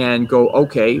and go,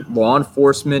 okay, law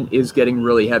enforcement is getting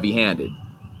really heavy-handed.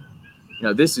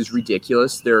 This is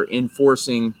ridiculous. They're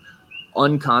enforcing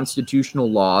unconstitutional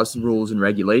laws, rules, and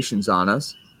regulations on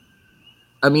us.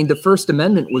 I mean, the First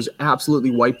Amendment was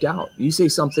absolutely wiped out. You say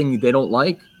something they don't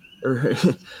like, or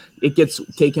it gets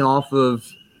taken off of,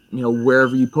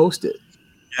 wherever you post it.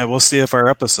 Yeah, we'll see if our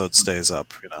episode stays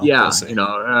up. Yeah,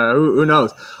 we'll who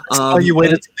knows? You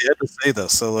waited to the end to say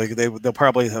this, so they'll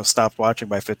probably have stopped watching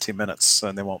by 15 minutes,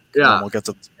 and they won't. Yeah, we'll get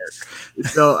to the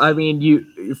start. So I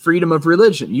mean, freedom of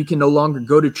religion. You can no longer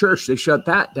go to church. They shut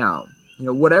that down.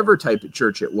 Whatever type of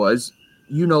church it was,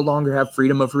 you no longer have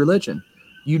freedom of religion.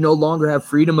 You no longer have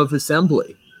freedom of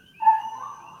assembly.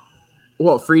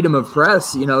 Well, freedom of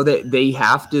press. They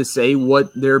have to say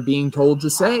what they're being told to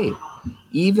say.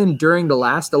 Even during the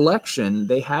last election,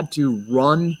 they had to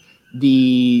run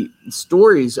the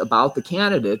stories about the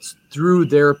candidates through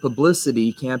their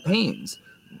publicity campaigns.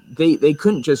 They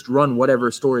couldn't just run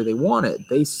whatever story they wanted.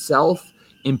 They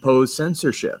self-imposed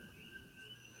censorship.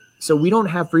 So we don't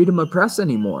have freedom of press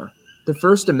anymore. The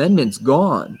First Amendment's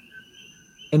gone.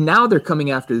 And now they're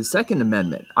coming after the Second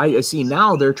Amendment. I see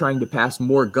now they're trying to pass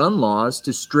more gun laws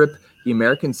to strip the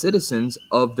American citizens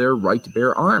of their right to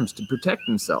bear arms to protect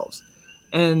themselves.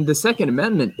 And the Second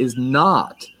Amendment is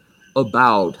not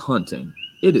about hunting.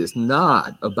 It is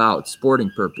not about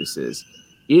sporting purposes.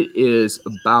 It is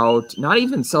about not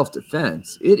even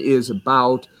self-defense. It is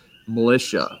about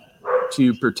militia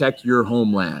to protect your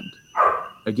homeland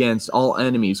against all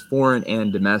enemies, foreign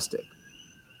and domestic.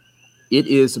 It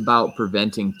is about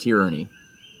preventing tyranny.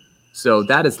 So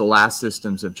that is the last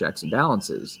systems of checks and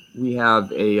balances. We have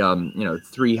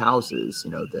three houses,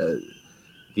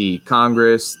 the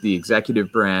Congress, the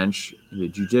executive branch, the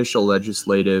judicial,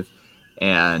 legislative,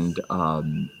 and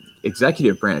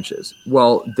executive branches.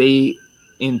 Well, they,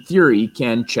 in theory,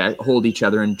 can hold each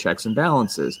other in checks and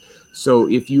balances. So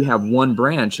if you have one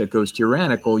branch that goes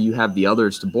tyrannical, you have the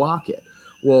others to block it.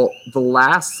 Well, the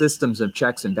last systems of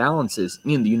checks and balances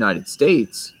in the United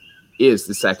States is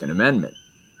the Second Amendment.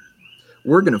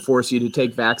 We're going to force you to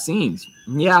take vaccines.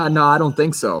 Yeah, no, I don't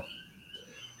think so.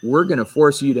 We're going to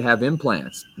force you to have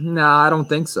implants. No, I don't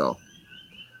think so.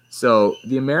 So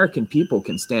the American people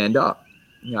can stand up.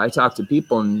 I talk to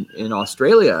people in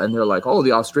Australia, and they're like, oh,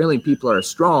 the Australian people are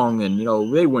strong, and,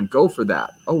 they wouldn't go for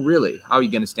that. Oh, really? How are you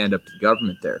going to stand up to the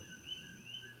government there?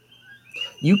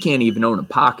 You can't even own a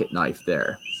pocket knife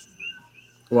there.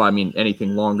 Well, I mean,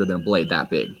 anything longer than a blade that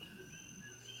big.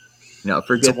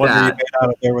 Forget that. You made out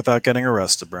of there without getting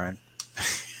arrested, Brian.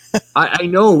 I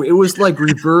know. It was like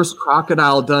reverse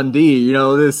Crocodile Dundee.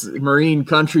 This Marine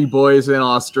country boys in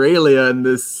Australia and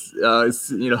this,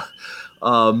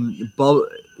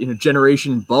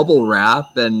 generation bubble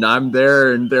wrap. And I'm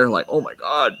there and they're like, oh, my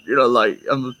God,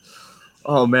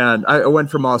 Oh man, I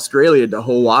went from Australia to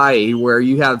Hawaii where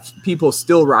you have people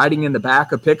still riding in the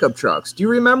back of pickup trucks. Do you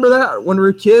remember that when we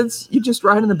were kids? You just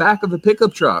ride in the back of a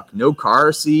pickup truck, no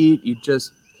car seat.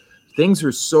 Things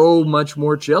are so much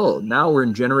more chill. Now we're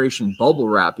in generation bubble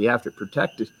wrap. You have to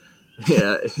protect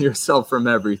yourself from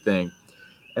everything.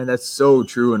 And that's so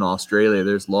true in Australia.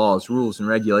 There's laws, rules, and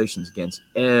regulations against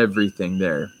everything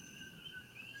there.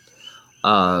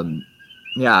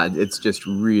 Yeah, it's just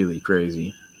really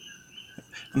crazy.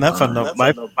 And that fun note,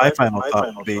 my final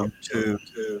thought would be to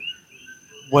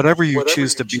whatever you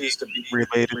choose to be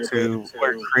related to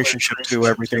or relationship to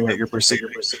everything that you're perceiving,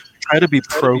 try to be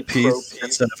pro peace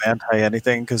instead of anti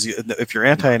anything. Because if you're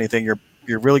anti anything,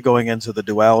 you're really going into the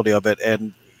duality of it,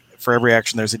 and for every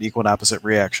action, there's an equal and opposite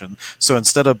reaction. So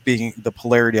instead of being the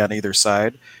polarity on either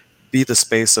side, be the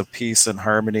space of peace and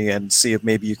harmony, and see if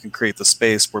maybe you can create the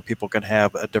space where people can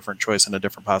have a different choice and a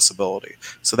different possibility.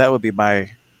 So that would be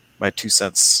my 2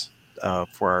 cents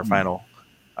for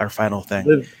our final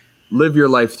thing. Live your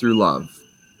life through love.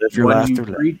 When you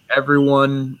treat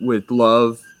everyone with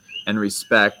love and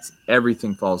respect,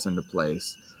 everything falls into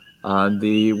place.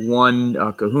 The one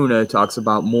Kahuna talks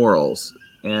about morals,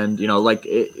 and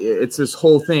it's this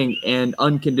whole thing, and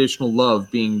unconditional love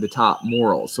being the top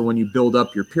moral. So when you build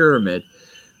up your pyramid,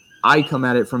 I come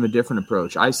at it from a different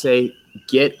approach. I say,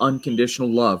 get unconditional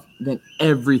love, then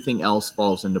everything else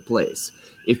falls into place.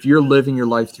 If you're living your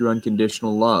life through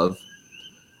unconditional love,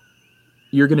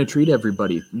 you're going to treat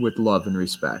everybody with love and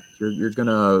respect. You're going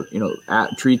to,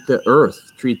 treat the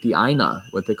earth, treat the Aina,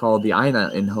 what they call the Aina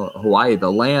in Hawaii,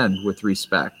 the land, with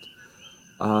respect.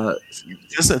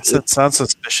 Doesn't it sound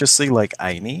suspiciously like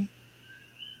Aini?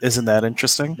 Isn't that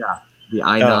interesting? Yeah, the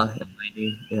Aina and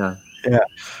Aini, yeah. Yeah,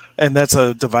 and that's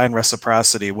a divine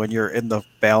reciprocity. When you're in the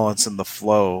balance and the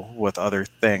flow with other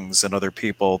things and other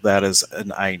people, that is an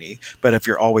Aini. But if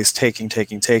you're always taking,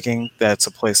 that's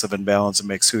a place of imbalance and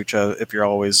makes Hucha. If you're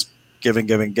always giving,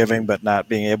 but not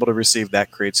being able to receive, that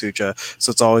creates Hucha.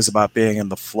 So it's always about being in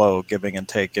the flow, giving and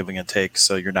take.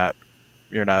 So you're not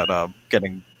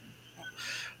getting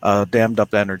dammed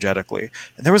up energetically.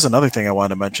 And there was another thing I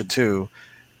wanted to mention too.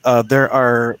 There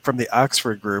are, from the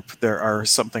Oxford group, there are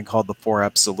something called the 4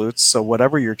 absolutes. So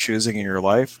whatever you're choosing in your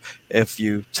life, if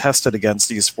you test it against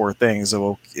these 4 things, it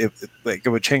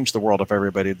would change the world if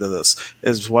everybody did this.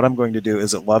 Is what I'm going to do,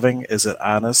 is it loving? Is it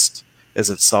honest?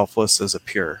 Is it selfless? Is it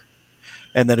pure?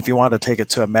 And then if you want to take it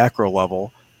to a macro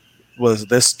level, was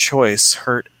this choice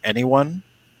hurt anyone?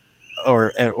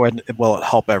 Or will it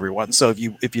help everyone? So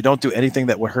if you don't do anything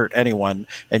that would hurt anyone,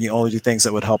 and you only do things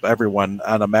that would help everyone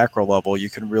on a macro level, you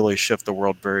can really shift the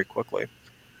world very quickly.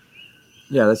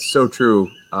 Yeah, that's so true.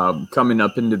 Coming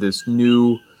up into this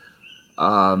new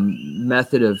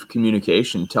method of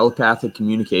communication, telepathic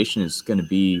communication is going to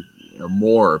be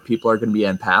more. People are going to be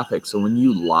empathic. So when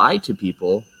you lie to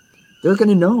people, they're going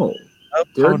to know.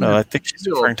 Pono, I think she's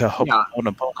referring to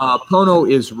Ho'oponopono.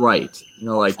 Pono is right.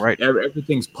 Right.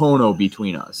 Everything's Pono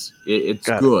between us. It's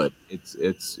good.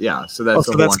 It's yeah. So that's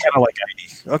kind of like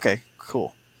ID. Okay,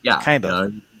 cool. Yeah, kind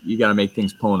of. You got to make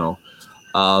things Pono.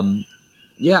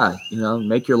 Yeah,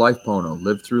 make your life Pono.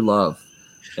 Live through love.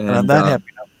 And I'm that happy.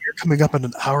 You're coming up in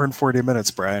an hour and 40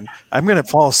 minutes, Brian. I'm going to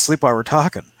fall asleep while we're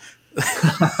talking.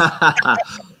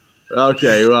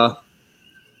 Okay, well.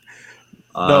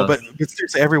 No, but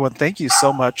seriously, everyone, thank you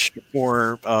so much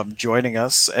for joining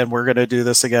us. And we're going to do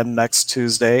this again next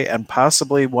Tuesday, and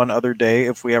possibly one other day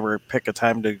if we ever pick a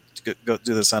time to go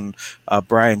do this on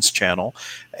Brian's channel.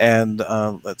 And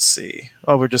let's see.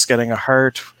 Oh, we're just getting a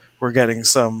heart. We're getting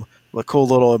some cool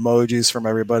little emojis from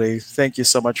everybody. Thank you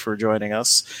so much for joining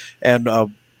us. And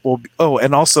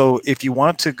and also, if you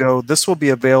want to go, this will be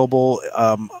available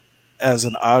as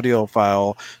an audio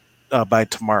file by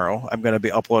tomorrow. I'm going to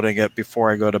be uploading it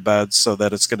before I go to bed, so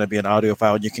that it's going to be an audio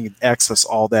file, and you can access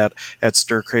all that at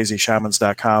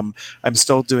stircrazyshamans.com. I'm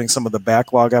still doing some of the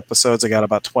backlog episodes. I got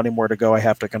about 20 more to go. I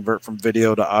have to convert from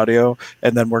video to audio,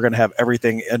 and then we're going to have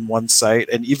everything in one site.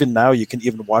 And even now, you can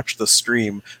even watch the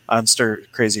stream on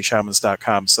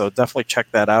stircrazyshamans.com. So definitely check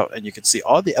that out, and you can see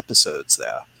all the episodes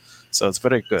there. So it's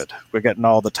very good. We're getting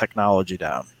all the technology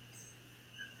down.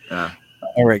 Yeah.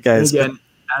 All right, guys. And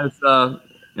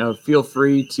again, feel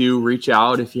free to reach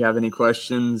out if you have any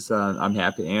questions. I'm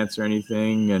happy to answer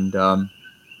anything. And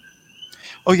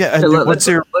let's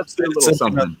do a little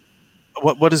something.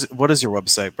 What is your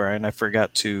website, Brian?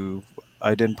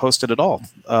 I didn't post it at all.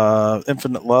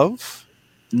 Infinite Love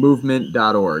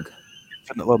Movement.org.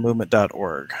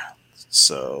 InfiniteLoveMovement.org.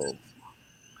 So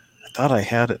I thought I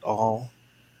had it all.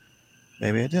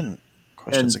 Maybe I didn't.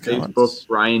 Questions and Facebook, comments.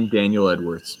 Brian Daniel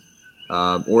Edwards.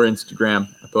 Or Instagram.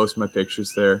 I post my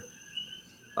pictures there.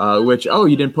 Which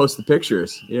you didn't post the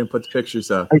pictures. You didn't put the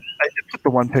pictures up. I did put the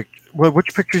one picture. Well,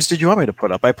 which pictures did you want me to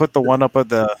put up? I put the one up of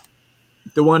the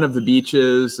one of the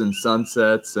beaches and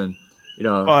sunsets and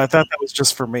Oh, I thought that was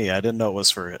just for me. I didn't know it was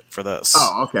for this.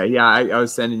 Oh, okay. Yeah, I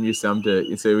was sending you some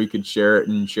to say we could share it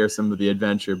and share some of the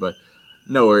adventure, but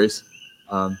no worries.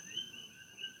 So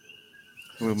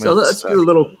let's do a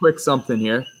little quick something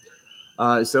here.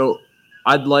 So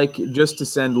I'd like just to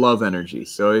send love energy.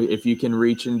 So if you can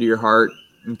reach into your heart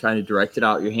and kind of direct it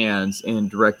out your hands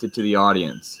and direct it to the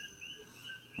audience.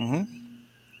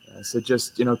 So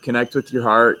just, connect with your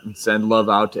heart and send love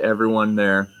out to everyone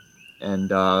there.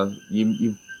 And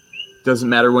you doesn't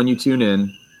matter when you tune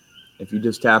in. If you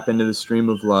just tap into the stream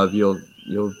of love, you'll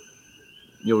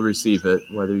receive it,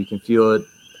 whether you can feel it,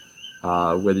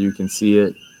 whether you can see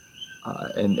it.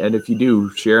 And if you do,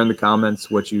 share in the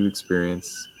comments what you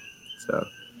experience. So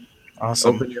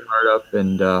awesome. Open your heart up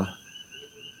and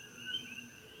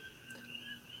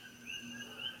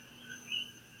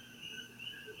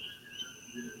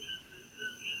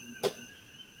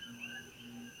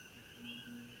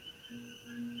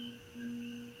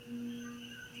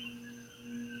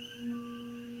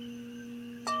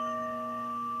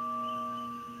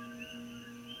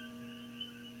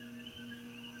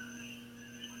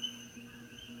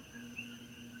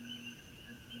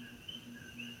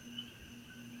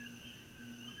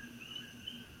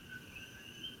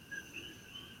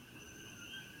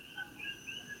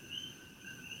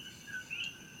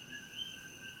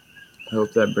I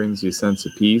hope that brings you a sense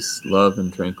of peace, love,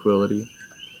 and tranquility.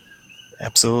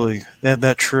 Absolutely.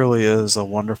 That truly is a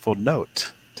wonderful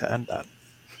note to end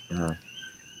on.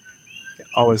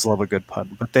 Always love a good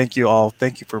pun. But thank you all.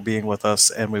 Thank you for being with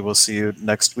us, and we will see you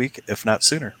next week, if not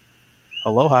sooner.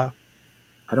 Aloha.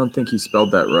 I don't think you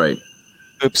spelled that right.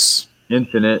 Oops.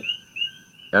 Infinite.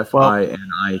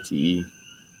 Finite.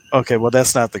 Okay, well,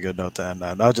 that's not the good note to end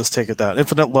on. I'll just take it down.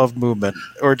 Infinite Love Movement.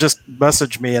 Or just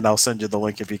message me and I'll send you the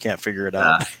link if you can't figure it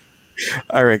out.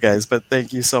 All right, guys. But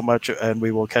thank you so much, and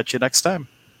we will catch you next time.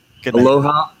 Good night.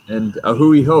 Aloha and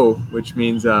ahui ho, which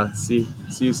means see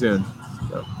you soon.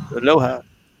 So. Aloha.